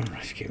 fast, come and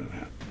rescue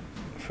that,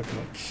 for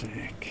God's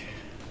sake.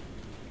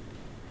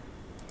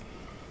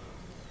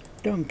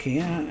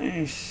 Donkey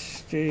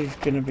artist is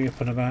going to be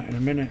up and about in a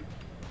minute.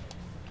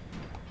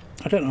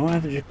 I don't know why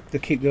they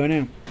keep going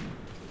out.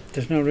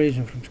 There's no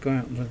reason for them to go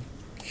out. The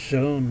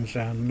zones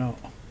are not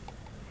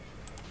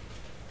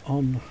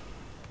on.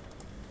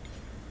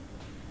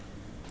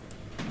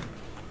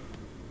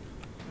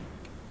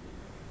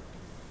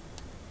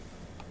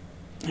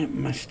 It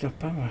messed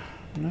up, have I?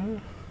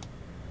 No.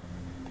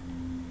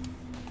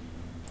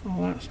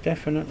 Oh, that's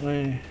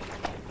definitely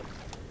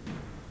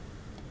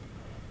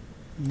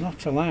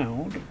not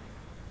allowed.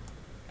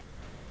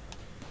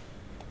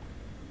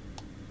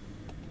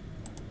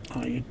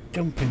 Oh, you're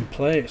dumping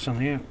plates on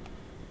the out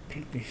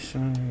bloody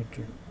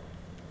side.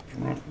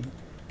 Rotten,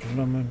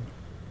 lemon,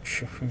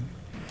 chuffing.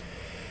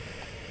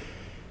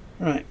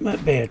 Right,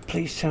 Matt Beard,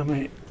 please tell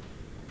me.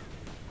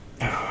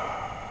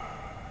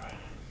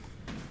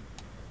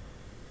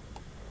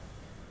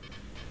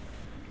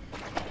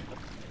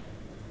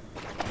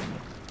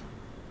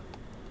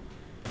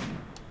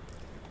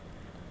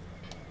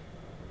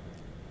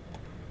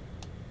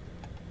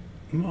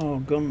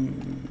 More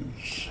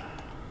guns.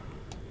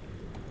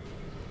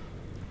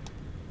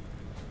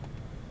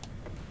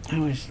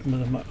 How is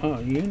Mother? Oh,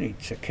 you need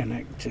to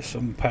connect to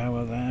some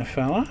power there,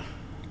 fella.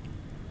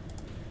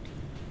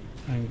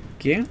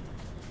 Thank you.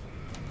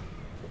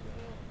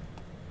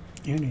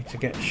 You need to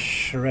get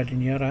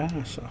shredding your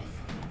ass off.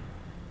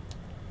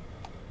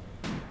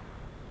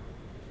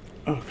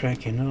 Oh,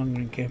 crikey, no longer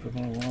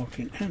incapable of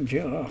walking. And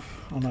you're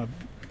off on a...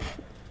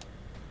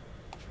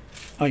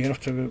 Oh, you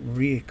have to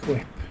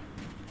re-equip.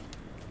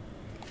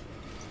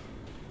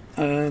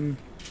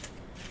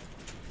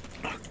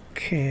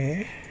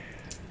 Okay.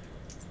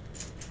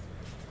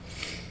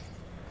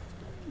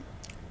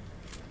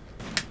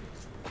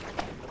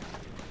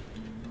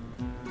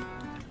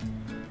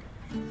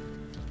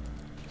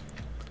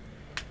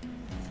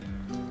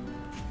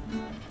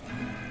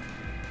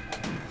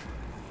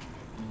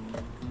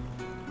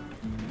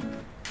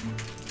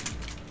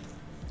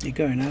 You're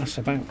going ass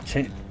about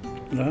it,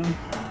 though.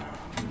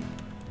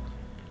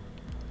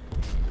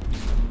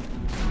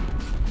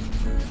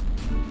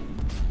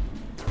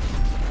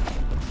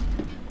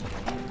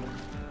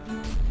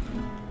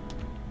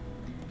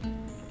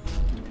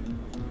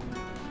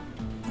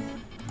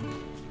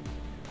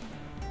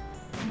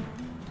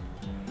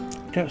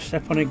 Don't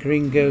step on a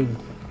green goo.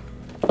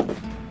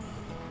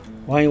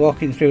 Why are you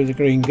walking through the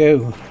green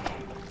goo?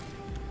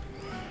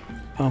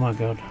 Oh my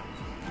god.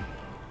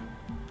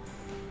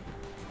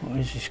 What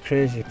is this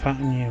crazy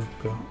pattern you've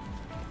got?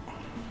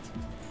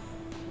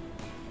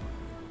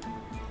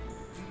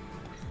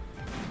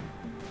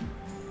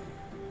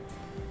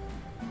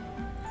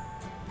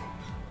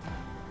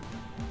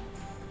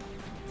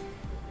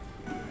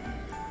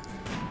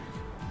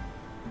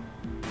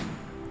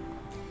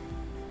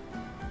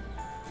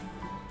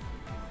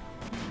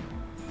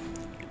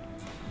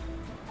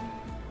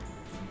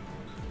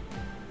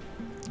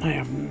 I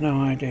have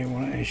no idea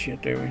what it is you're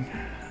doing.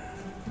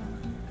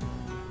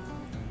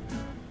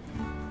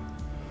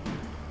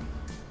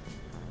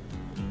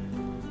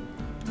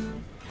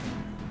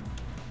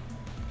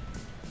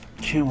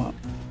 Chill up.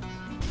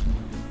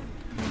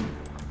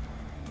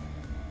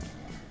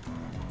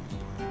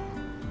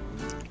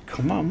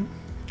 Come on,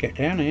 get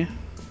down here.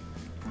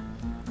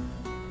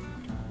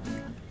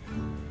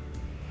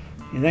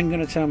 You're then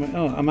going to tell me,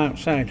 oh, I'm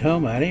outside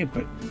home area,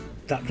 but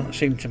that doesn't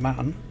seem to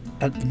matter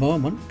at the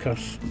moment,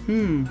 because,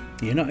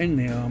 you're not in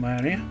the home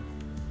area.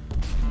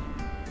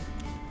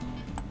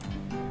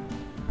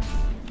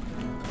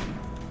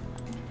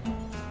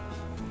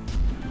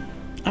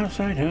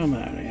 Outside home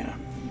area.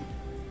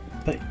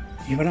 But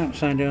you were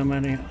outside home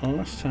area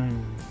last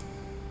time.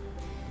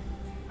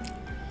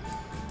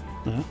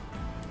 No?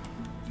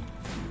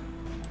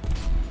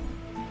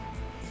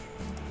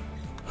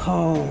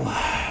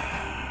 Oh.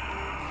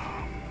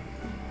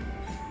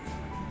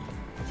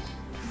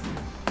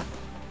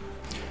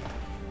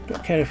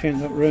 Don't care if you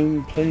ain't got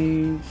room,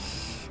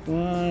 please.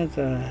 Where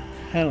the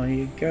hell are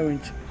you going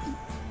to?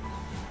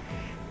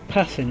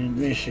 Passing in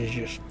this is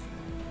just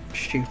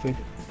stupid.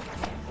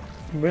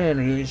 It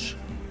really is.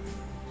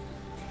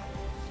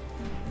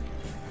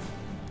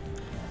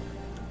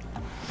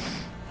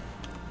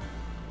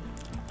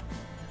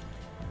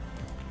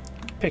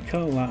 pick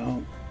all that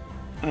up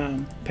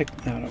and pick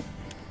that up.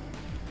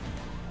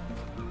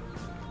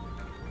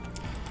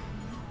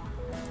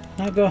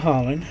 Now go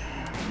hauling.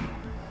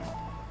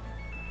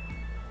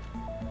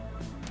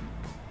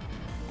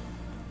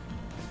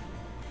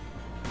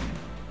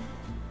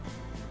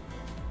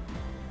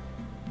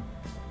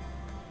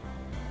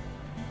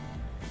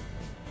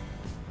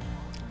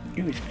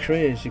 You is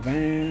crazy,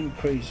 man,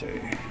 crazy.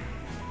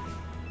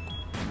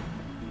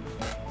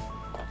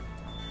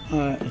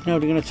 Is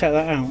nobody going to take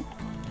that out?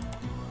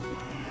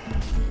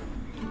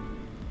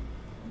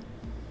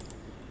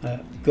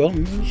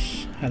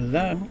 Guns,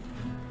 hello.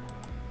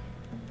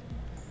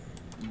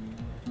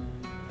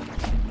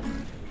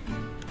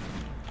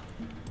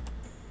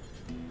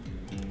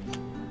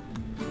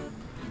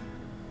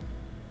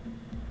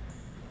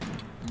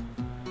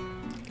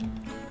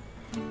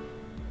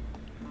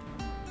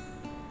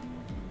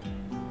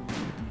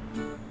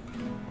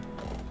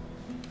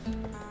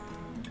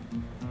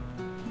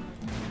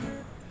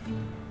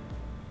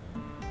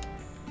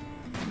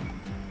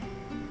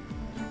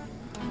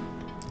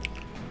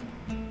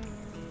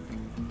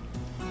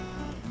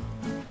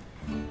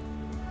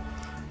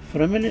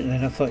 For a minute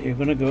then I thought you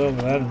were going to go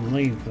over there and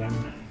leave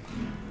them.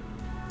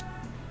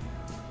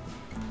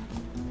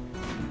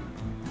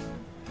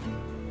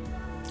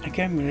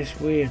 Again with this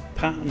weird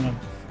pattern of...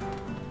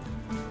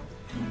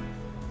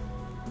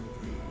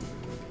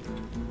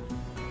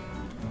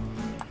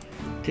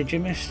 Did you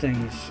miss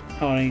things?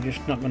 Or are you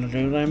just not going to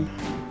do them?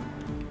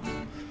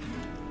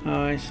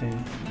 Oh, I see.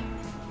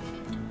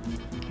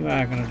 You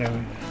are going to do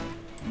it.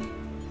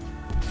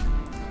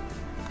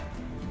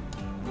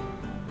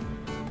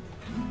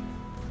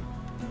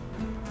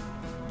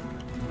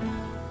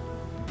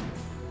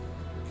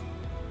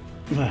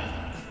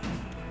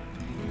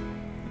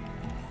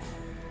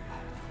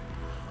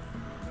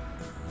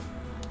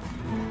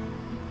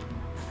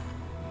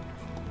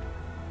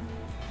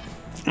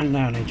 And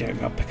now I need you to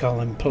go pick all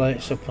them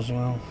plates up as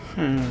well.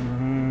 Do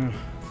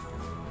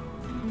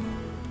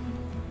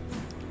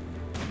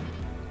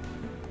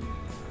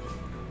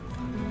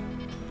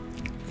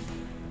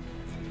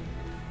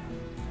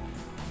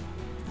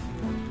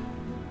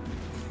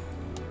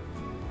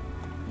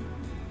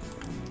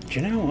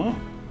you know what?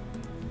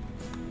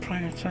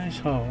 Prioritise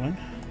hauling.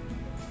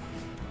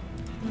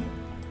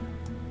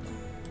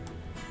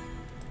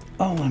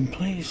 Oh, and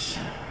please.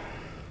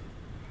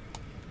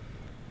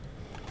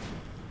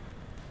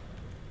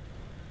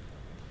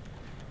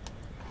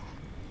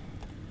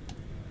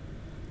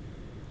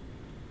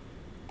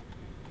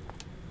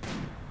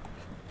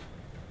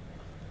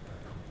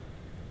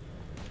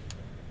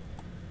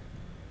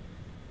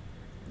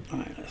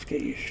 Right, let's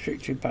get you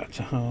restricted back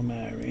to home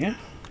area.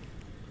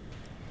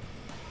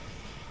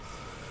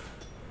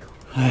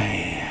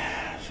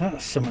 So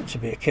that's something to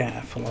be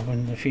careful of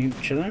in the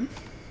future then.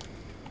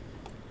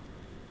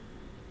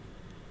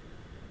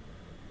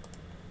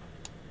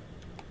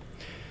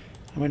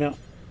 And we're not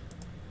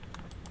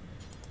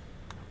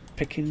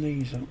picking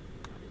these up.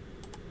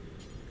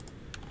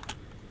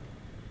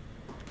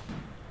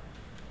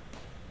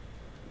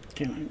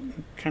 You know,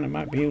 kind of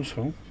might be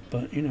useful,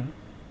 but you know.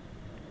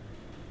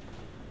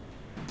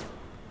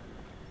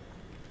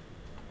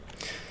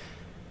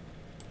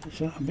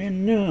 So that'll be a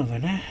no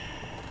then, eh?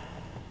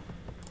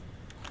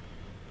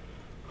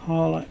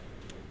 Haul it.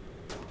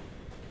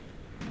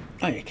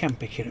 Oh, you can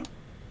pick it up.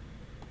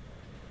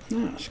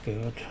 That's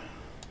good.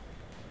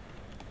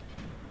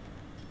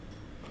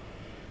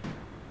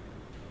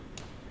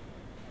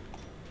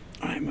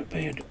 Right, my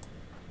beard.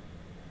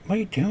 What are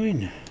you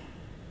doing?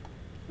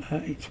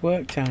 It's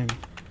work time.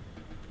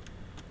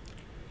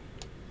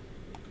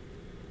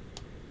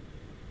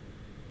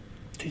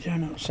 Did I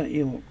not set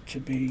you up to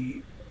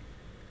be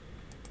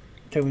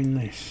doing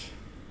this?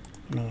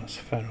 No, that's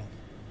feral.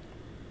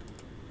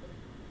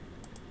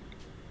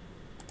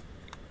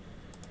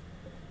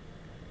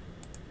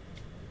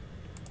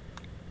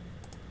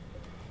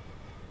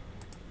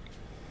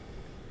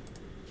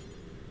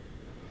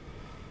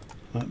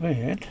 That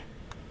weird.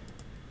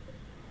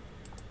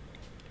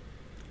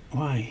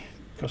 Why?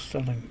 Because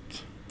they're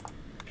linked.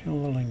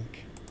 Kill the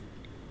link.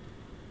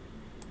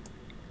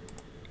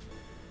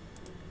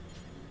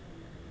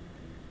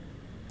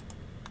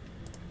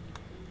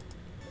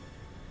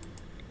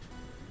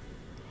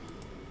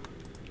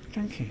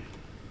 Thank you.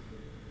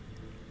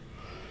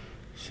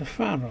 So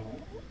Farrell,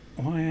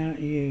 why aren't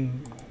you...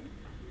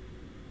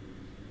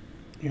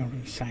 You're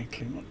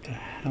recycling, what the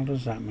hell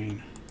does that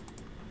mean?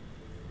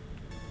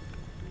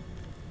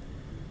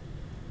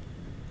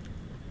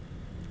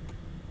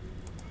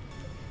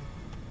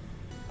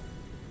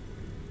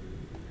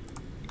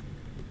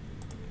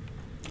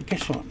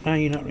 Guess what? Now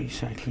you're not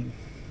recycling.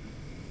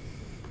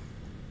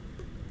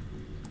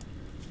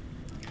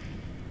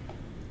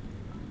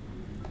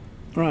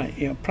 Right,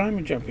 your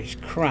primary job is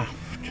craft.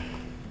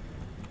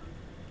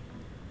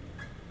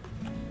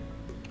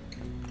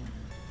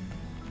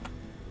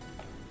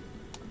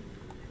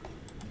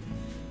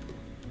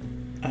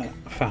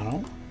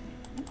 Funnel.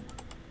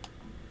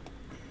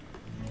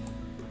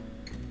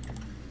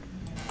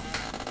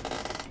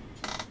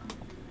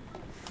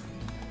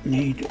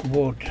 Need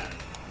wood.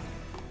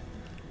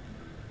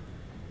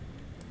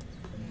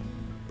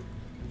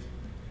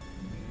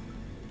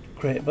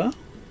 Great bar.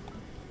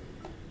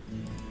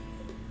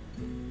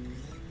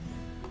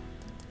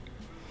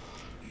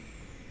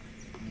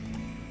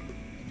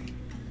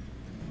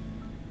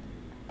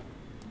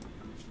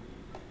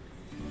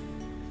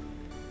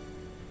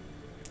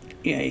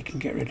 Yeah, you can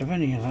get rid of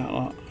any of that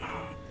lot.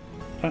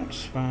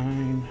 That's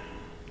fine.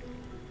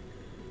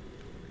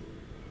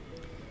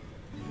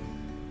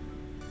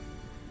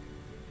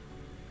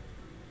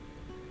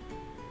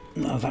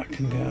 No, that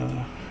can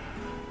go.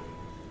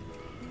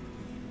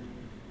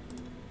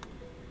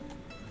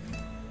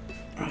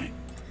 Right.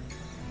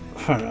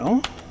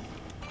 Farrell.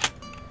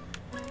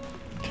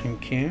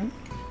 Thank you.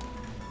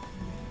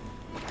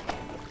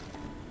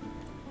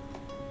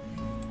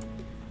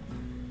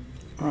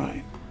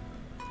 Right.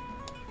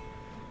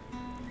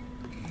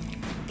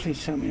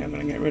 Please tell me I'm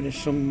going to get rid of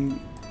some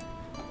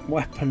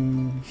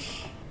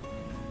weapons.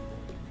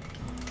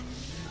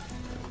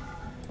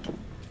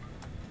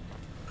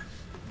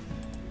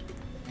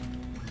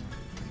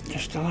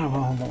 Just allow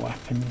all the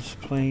weapons,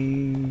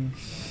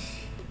 please.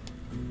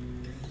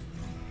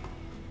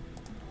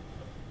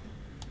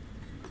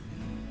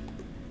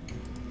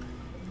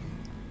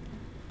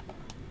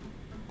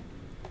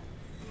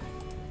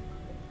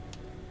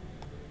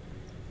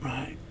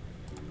 Right.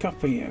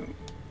 Copy you.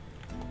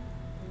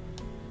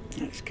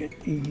 Let's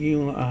get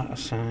you out of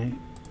sight.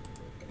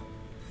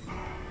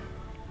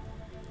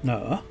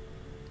 No.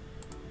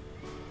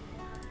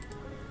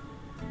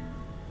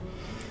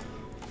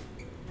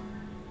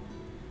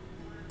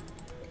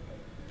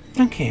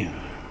 Thank you.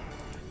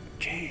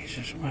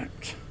 Jesus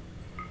wept.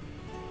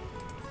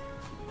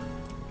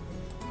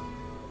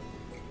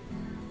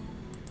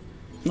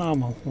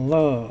 Normal,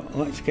 low.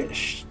 Let's get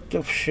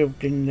stuff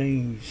shoved in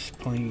these,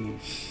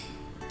 please.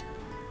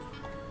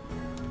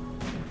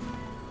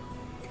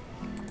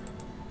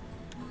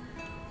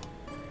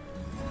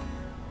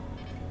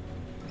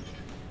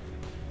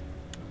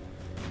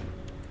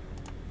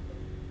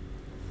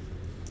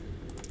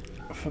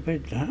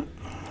 Forbid that.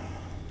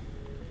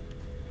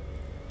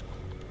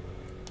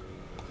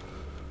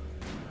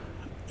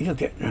 You'll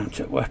get round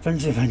to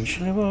weapons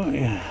eventually, won't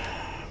you?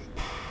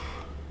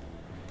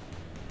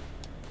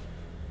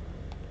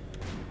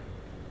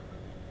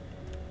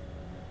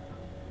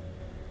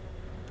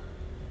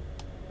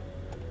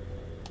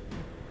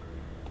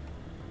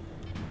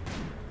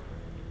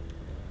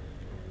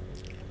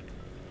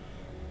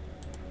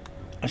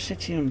 A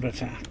city under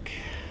attack.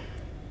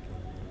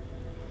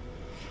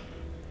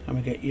 And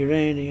we get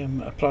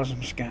uranium, a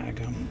plasma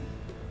scattergun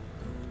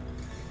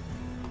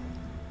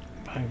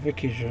by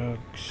Vicky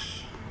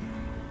Drugs.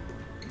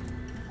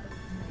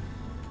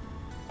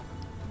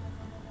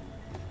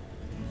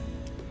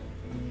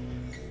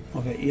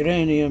 We'll get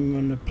uranium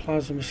and a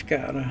plasma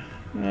scatterer.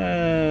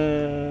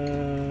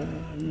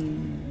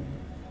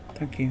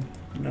 Thank you.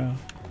 No.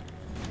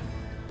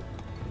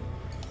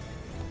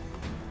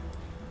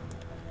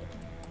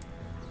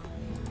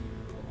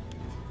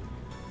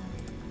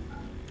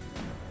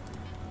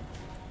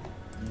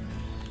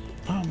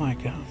 Oh my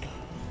god.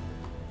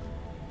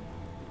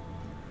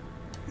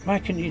 Why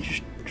can't you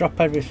just drop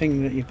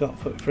everything that you've got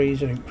for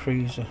freezer in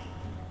freezer?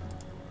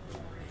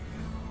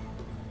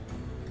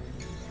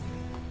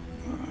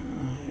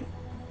 Right.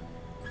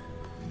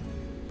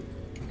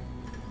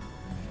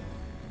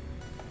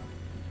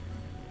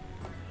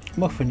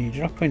 Muffin, you're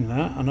dropping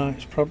that. I know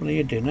it's probably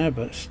your dinner,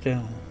 but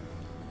still.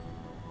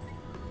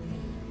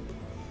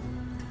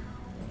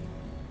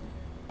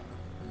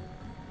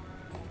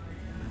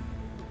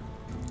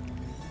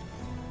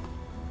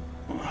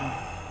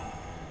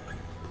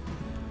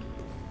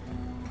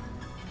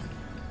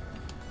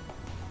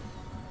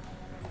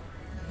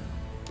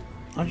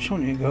 I just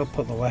want you to go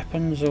put the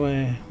weapons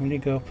away. Will you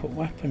go put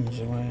weapons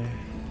away?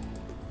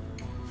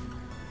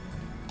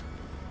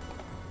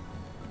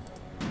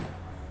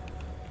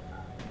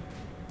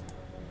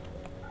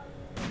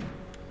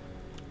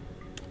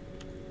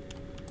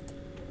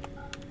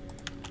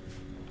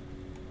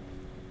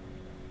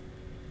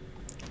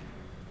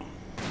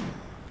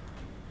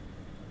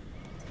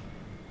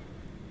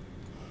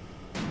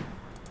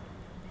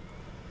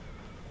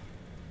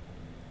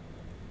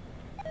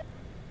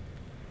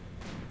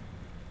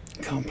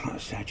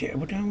 Complex that yet.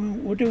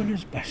 We're doing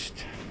his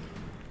best.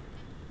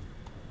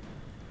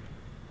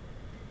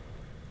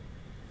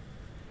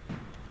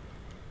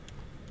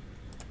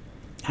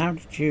 How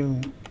did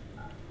you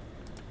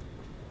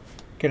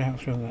get out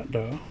through that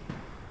door?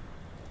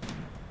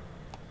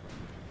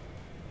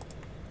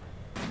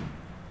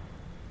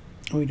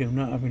 We do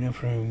not have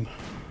enough room.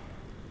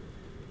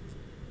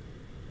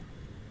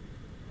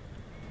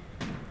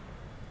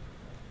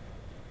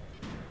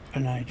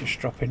 And I just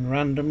drop in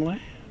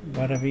randomly,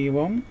 whatever you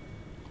want.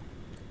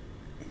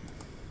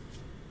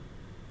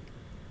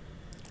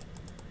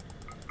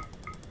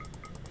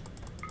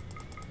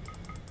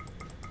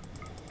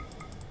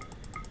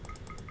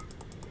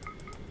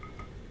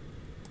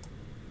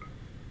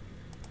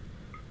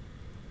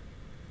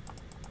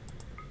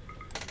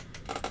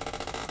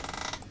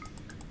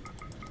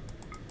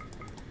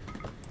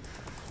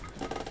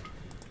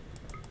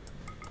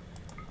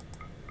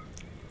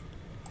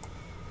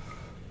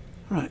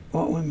 Right,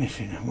 what are we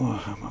missing? A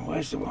Warhammer.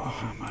 Where's the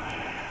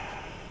Warhammer?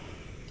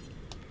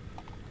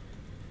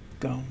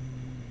 Gone.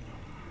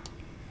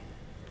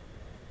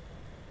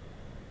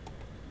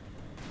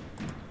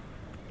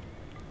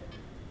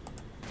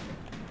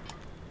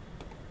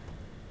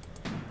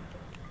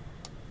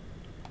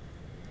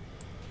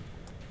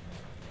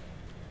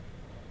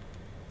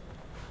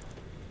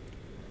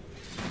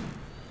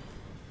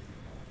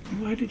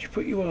 Why did you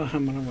put your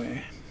Warhammer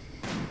away?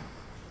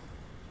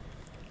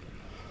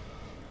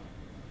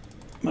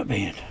 My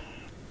beard.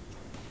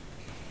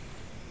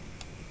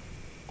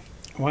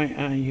 Why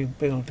are you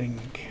building?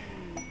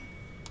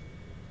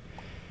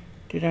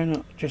 Did I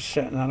not just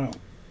set that up?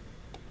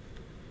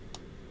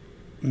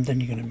 And then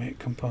you're going to make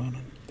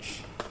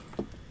components.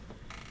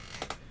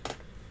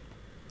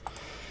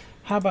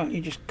 How about you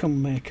just come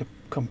make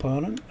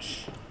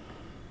components?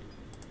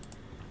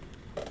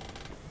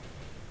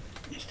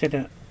 Instead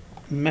of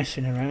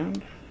messing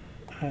around.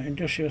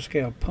 Industrial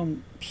scale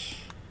pumps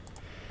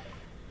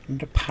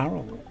and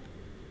apparel.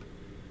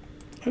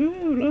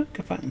 Ooh, look,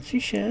 a fancy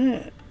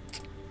shirt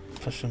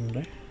for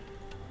Sunday.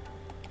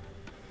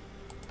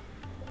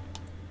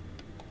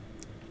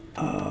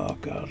 Oh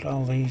god,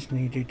 all these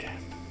needed.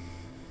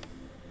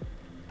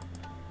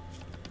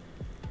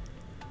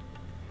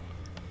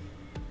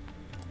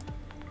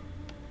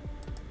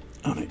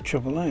 Only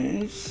trouble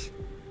is,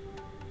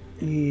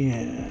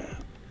 yeah.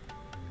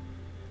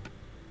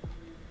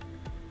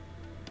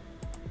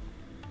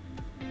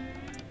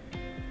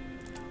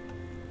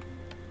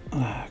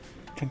 Ah,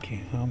 thank you.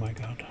 Oh my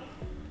god.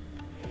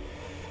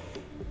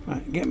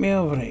 Right, get me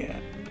over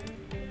here.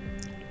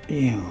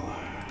 You.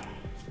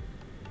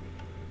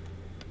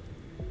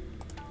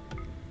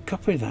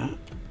 Copy that.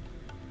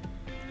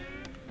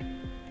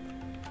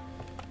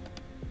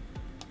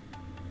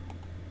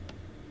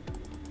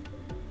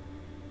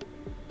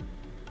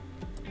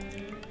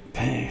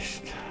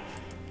 Paste.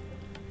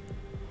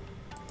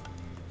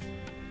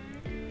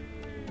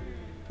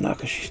 No,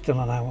 because she's still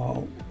on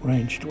our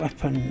ranged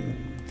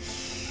weapons.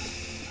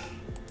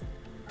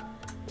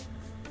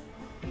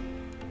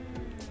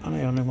 And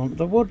I only want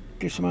the wood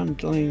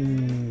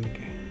dismantling.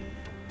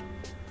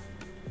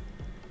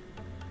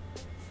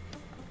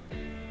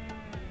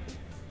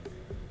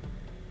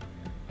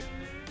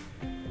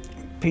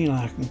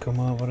 Pilar can come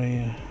over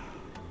here.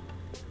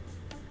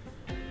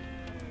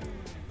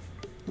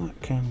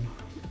 That can.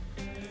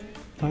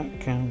 That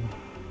can.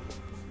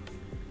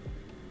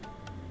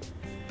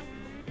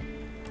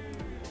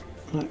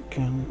 That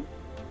can.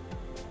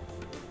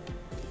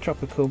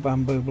 Tropical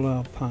bamboo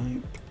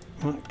blowpipe.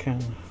 That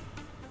can.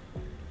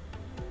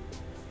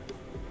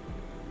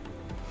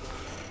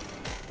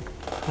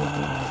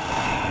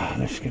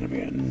 This is going to be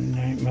a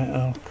nightmare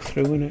to look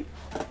through, isn't it?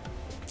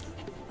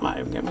 Might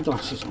even get my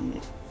glasses on.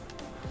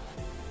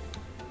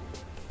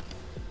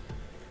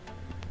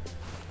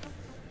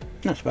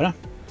 That's better.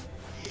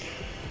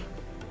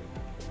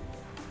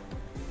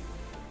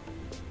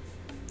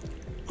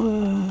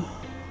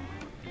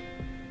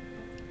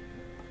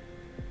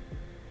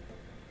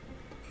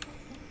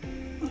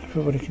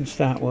 Everybody can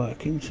start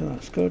working, so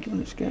that's good.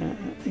 Let's get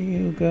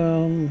you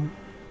gone.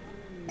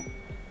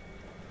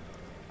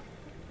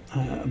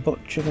 A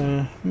butcher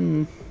there.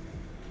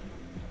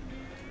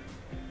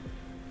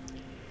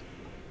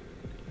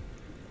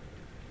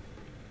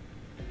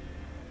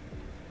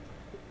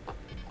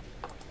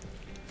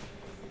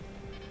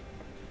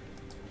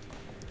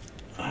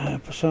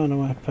 Persona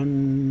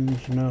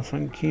weapons, no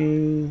thank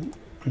you.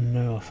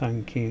 No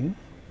thank you.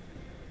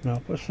 No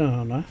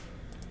persona.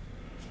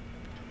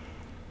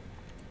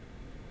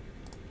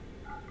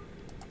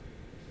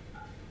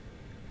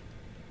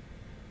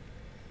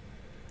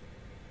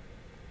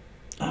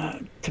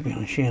 To be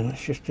honest, yeah,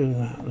 let's just do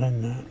that,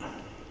 then that.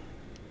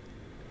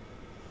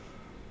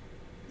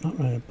 Not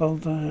really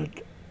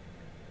bothered.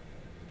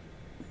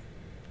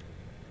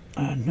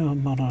 No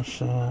mono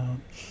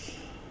swords.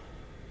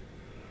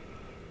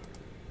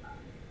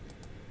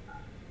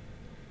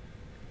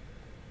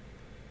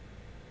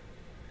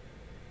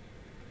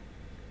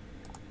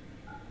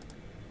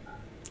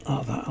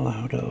 Oh, that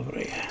allowed over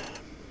here.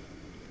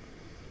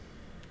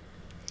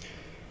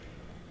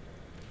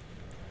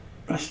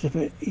 Rest of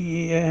it,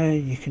 yeah,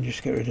 you can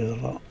just get rid of the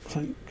lot,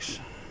 thanks.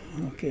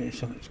 Okay,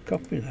 so let's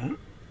copy that.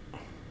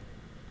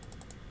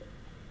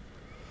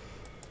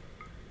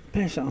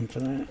 Paste it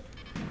onto there.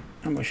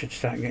 And we should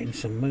start getting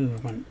some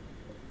movement.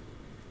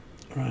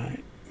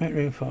 Right, make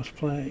reinforced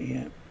plate,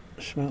 yeah.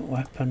 Smelt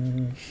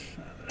weapons,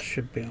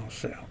 should be all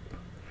set up.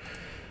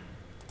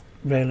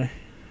 Really?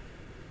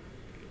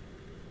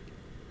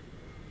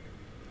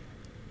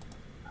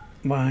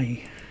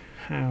 Why?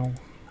 How?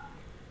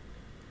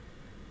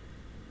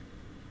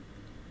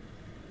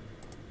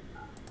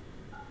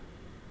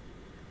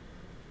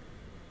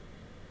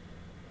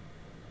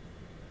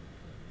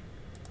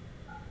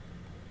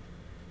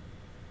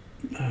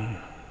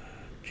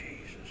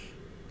 Jesus.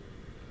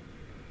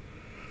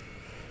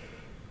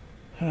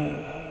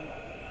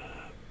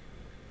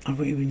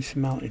 I've even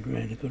smelted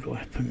really good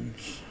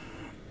weapons.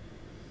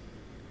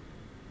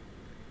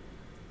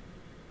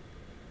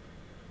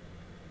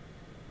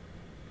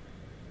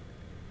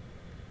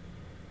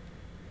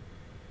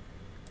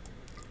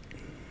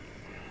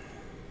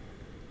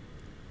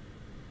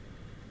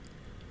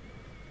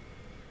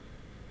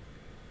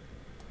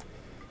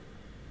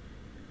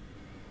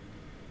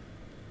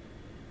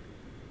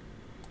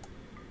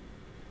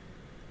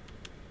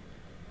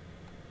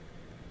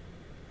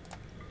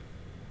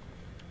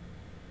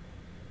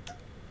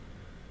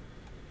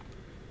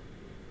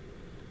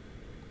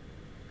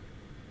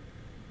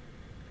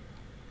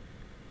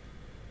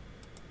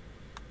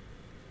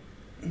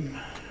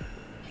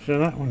 So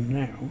that one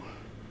now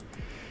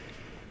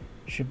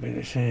should be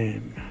the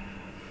same.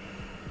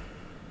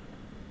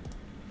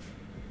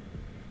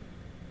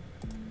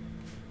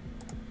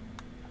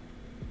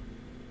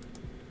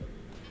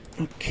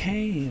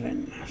 Okay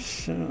then,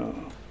 so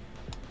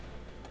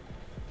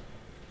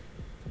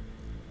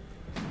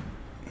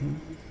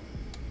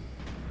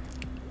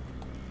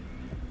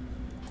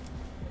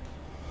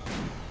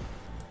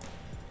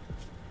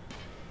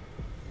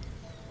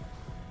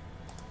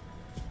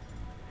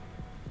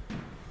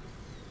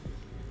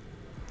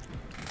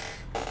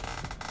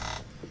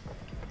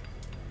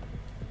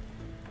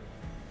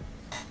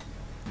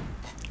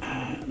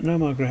no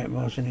more great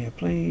balls in here,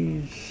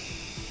 please.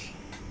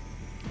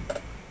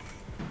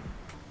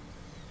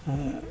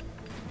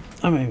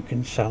 I mean, we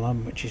can sell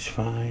them, which is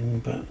fine,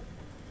 but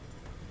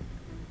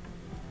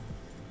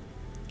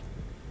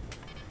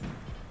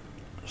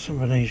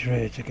some of these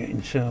rates are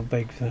getting so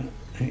big that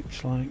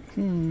it's like,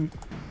 getting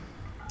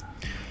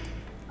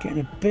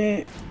a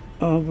bit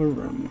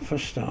overrun for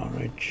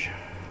storage.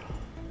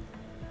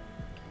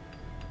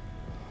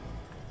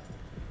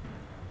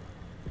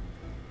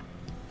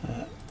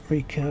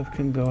 Recurve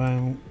can go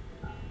out.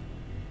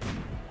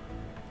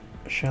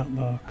 Sharp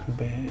bar can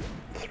be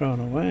thrown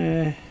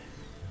away.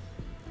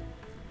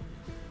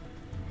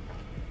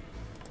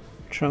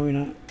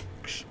 Throwing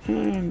axe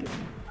and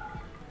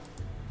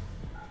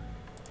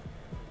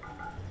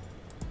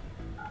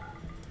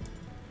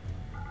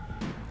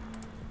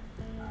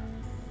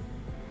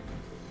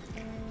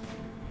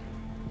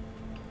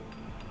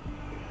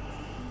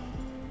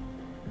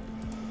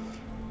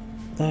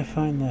they're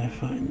fine, they're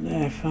fine,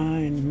 they're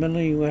fine.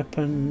 Melee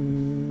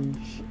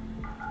weapons.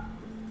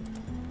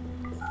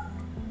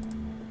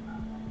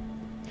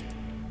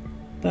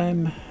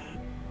 Them.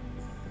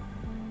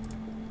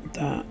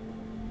 That.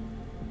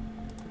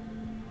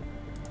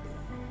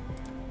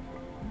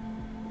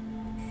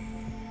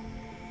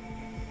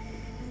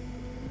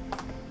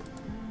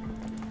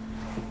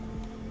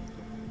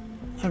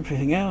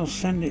 Everything else,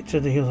 send it to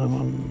the other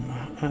one,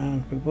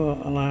 and we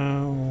won't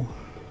allow,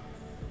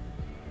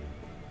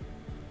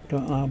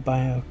 don't allow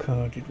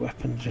bio-coded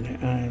weapons in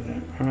it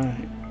either.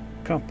 Right,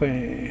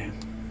 copy.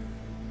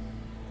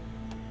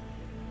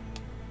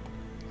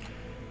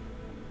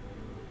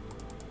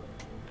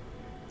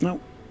 No,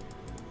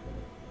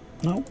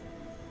 no,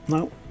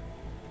 no.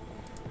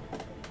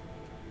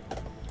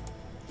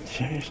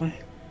 Seriously,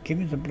 give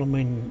me the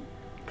blooming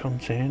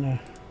container.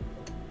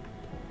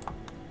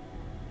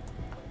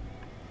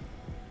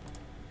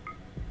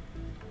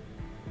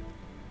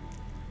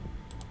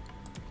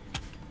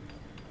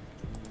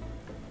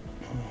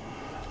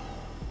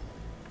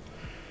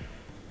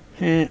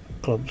 Yeah,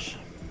 clubs.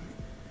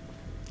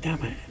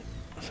 Damn it.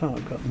 I thought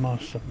I got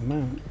most of them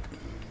out.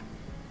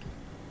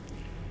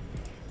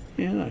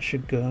 Yeah, that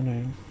should go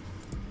now.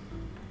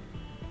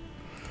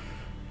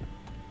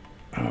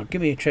 Oh,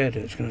 give me a trader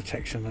that's going to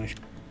take some of this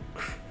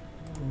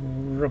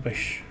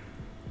rubbish.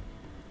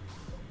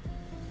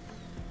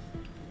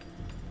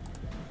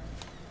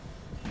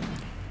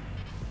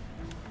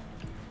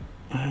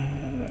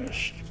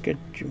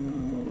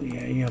 Schedule.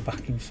 Yeah, you're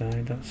back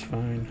inside, that's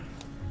fine.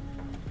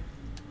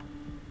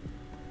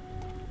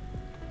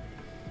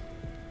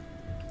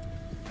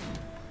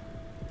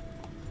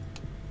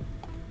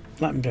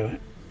 Let them do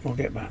it. We'll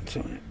get back to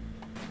it.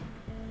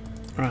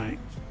 Right.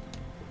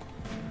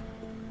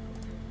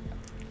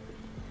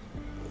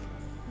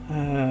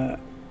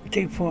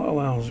 Deep water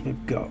wells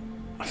we've got,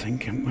 I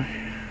think, haven't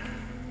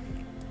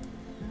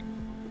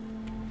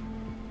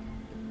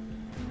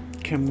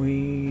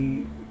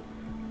we?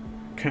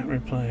 Can't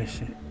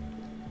replace it.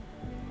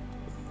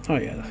 Oh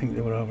yeah, I think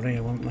they were over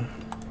here, weren't they?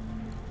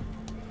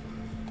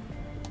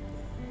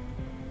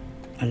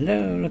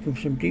 Hello, looking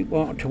for some deep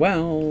water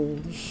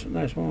wells.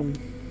 There's one.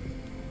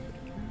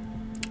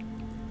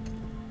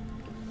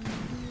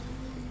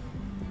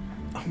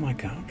 Oh my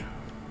god.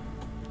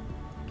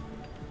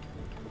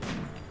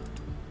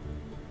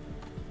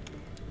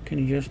 Can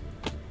you just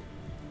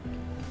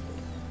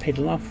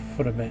pedal off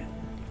for a bit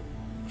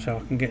so I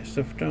can get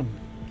stuff done?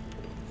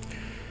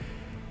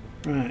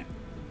 Right.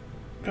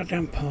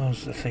 Goddamn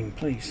pause the thing,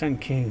 please.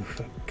 Thank you,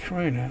 for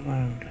crying out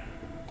loud.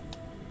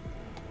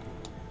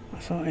 I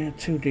thought I had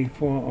 2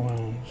 deep water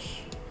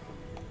wells.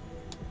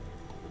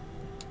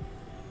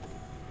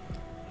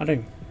 I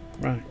do.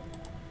 Right.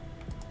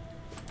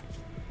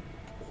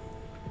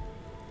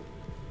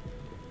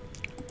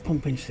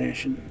 Pumping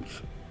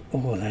stations.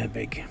 Oh, they're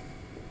big.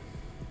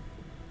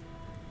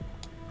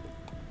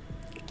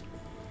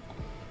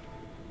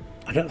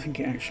 I don't think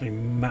it actually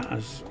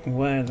matters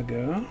where they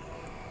go,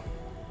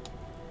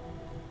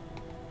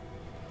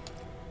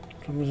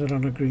 as long as they're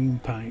on a green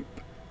pipe.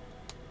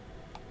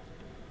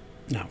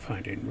 Now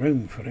finding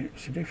room for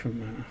it's a different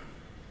matter.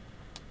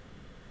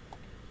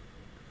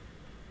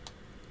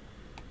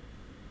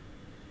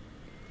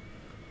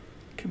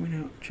 Can we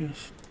not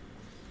just...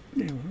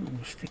 yeah,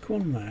 we'll stick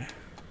one there.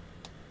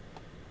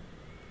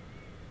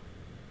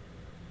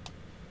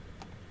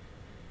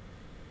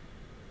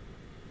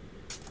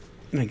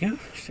 There you go,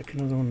 stick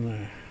another one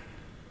there.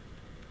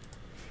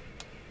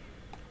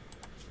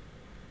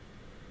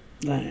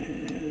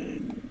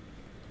 Then,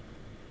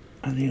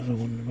 and the other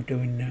one we're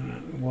doing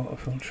now, water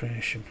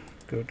filtration.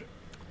 Good.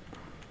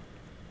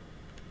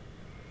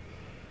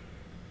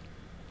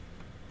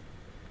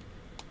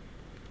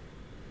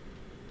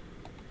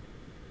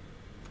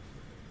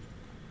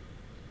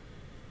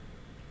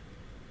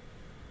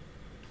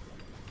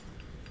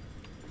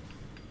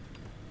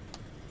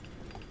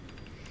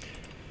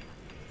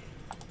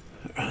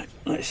 Right,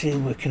 let's see if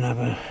we can have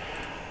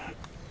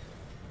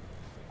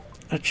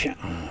a chat.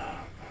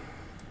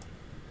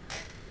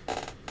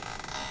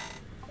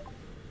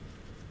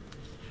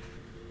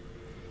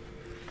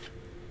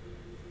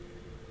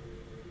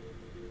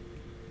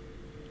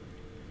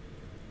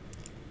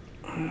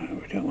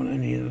 We don't want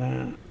any of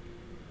that.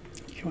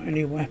 Do you want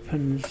any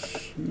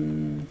weapons?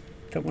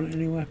 Don't want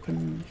any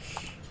weapons.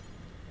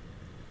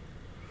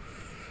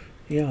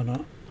 You're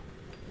not.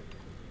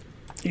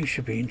 You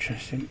should be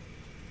interesting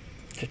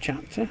to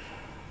chat to.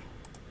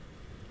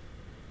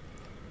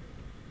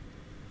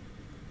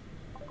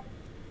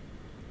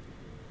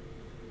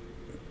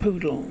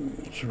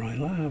 Poodles, right,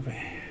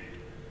 larvae.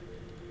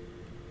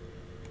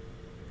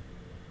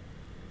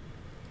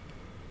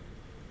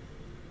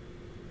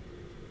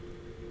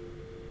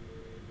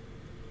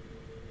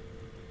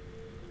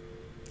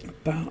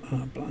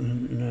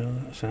 No,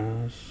 that's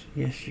ours.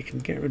 Yes, you can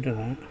get rid of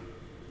that.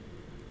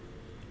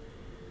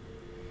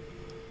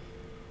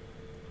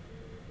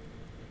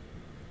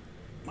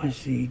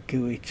 Where's the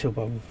gooey tub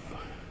of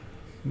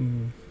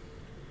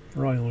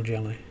royal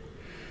jelly?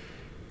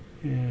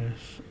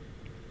 Yes.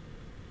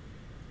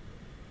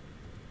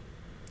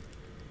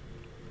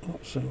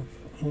 Lots of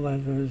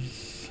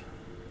leathers.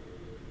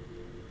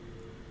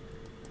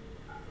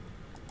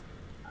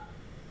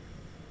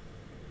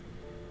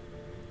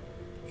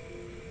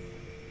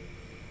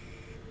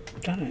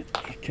 Damn it,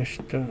 you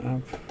just don't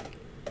have...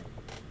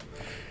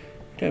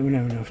 You don't even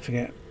have enough to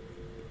get...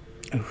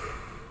 Oof.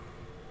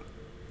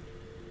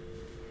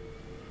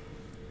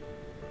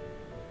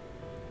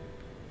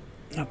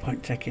 No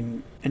point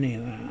taking any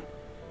of that.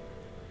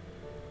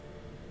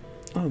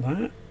 All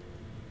that.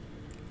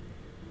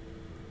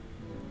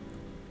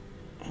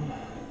 Oh.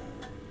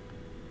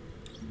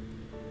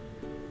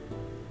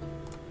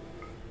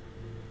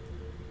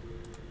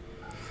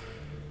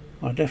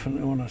 I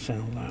definitely want to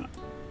sell that.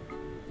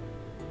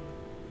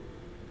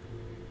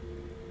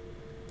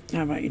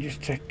 How about you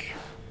just take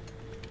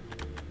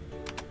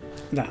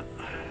that?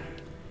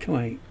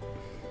 2.8.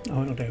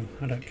 Oh, it'll do.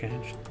 I don't care.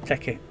 Just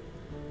take it.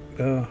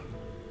 Go.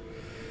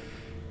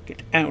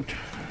 Get out.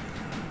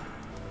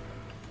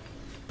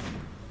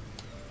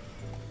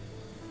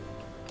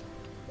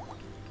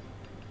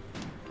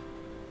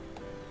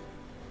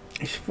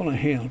 It's full of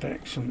healed.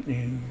 Excellent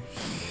news.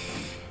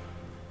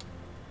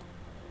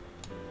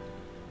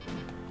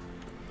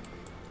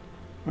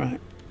 Right.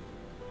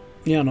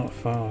 You're not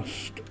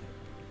fast.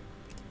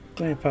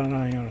 Clear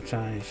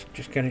prioritise.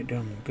 Just get it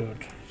done.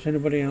 Good. Is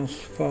anybody else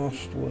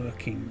fast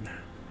working?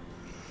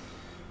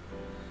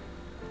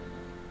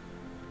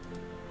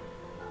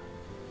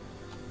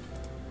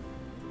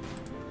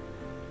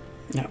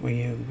 Not with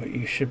you, but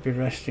you should be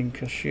resting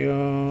because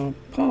you're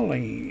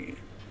poorly.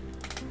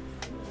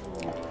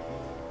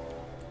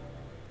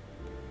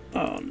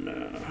 Oh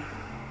no.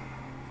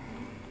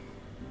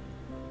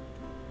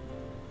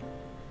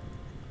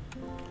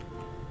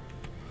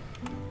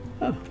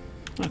 Oh,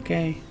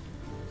 okay.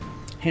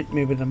 Hit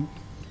me with them.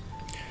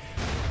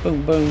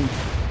 Boom, boom,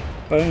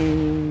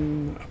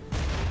 boom.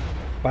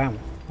 Wow,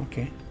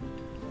 okay.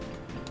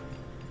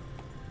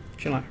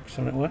 Chillax,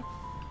 a little bit.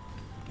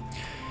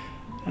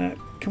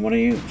 Can one of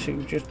you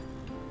two just,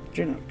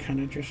 you know,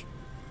 kind of just...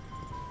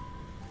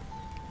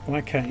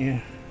 Why can't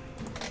you?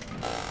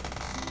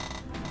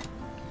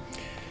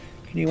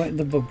 Can you wet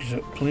the bugs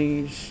up,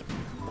 please?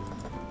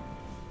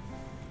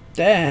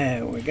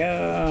 There we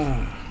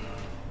go.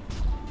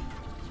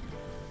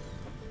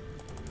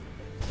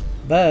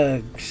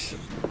 Bugs.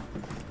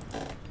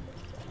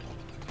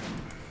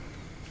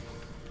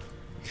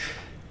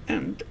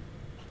 And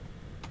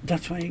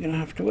that's why you're going to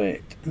have to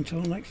wait until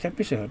next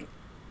episode.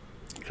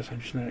 Because I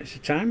just noticed the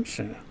time,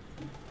 so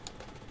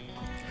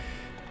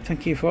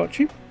thank you for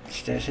watching.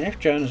 Stay safe,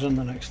 join us on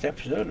the next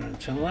episode, and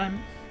until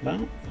then,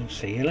 well, we'll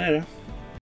see you later.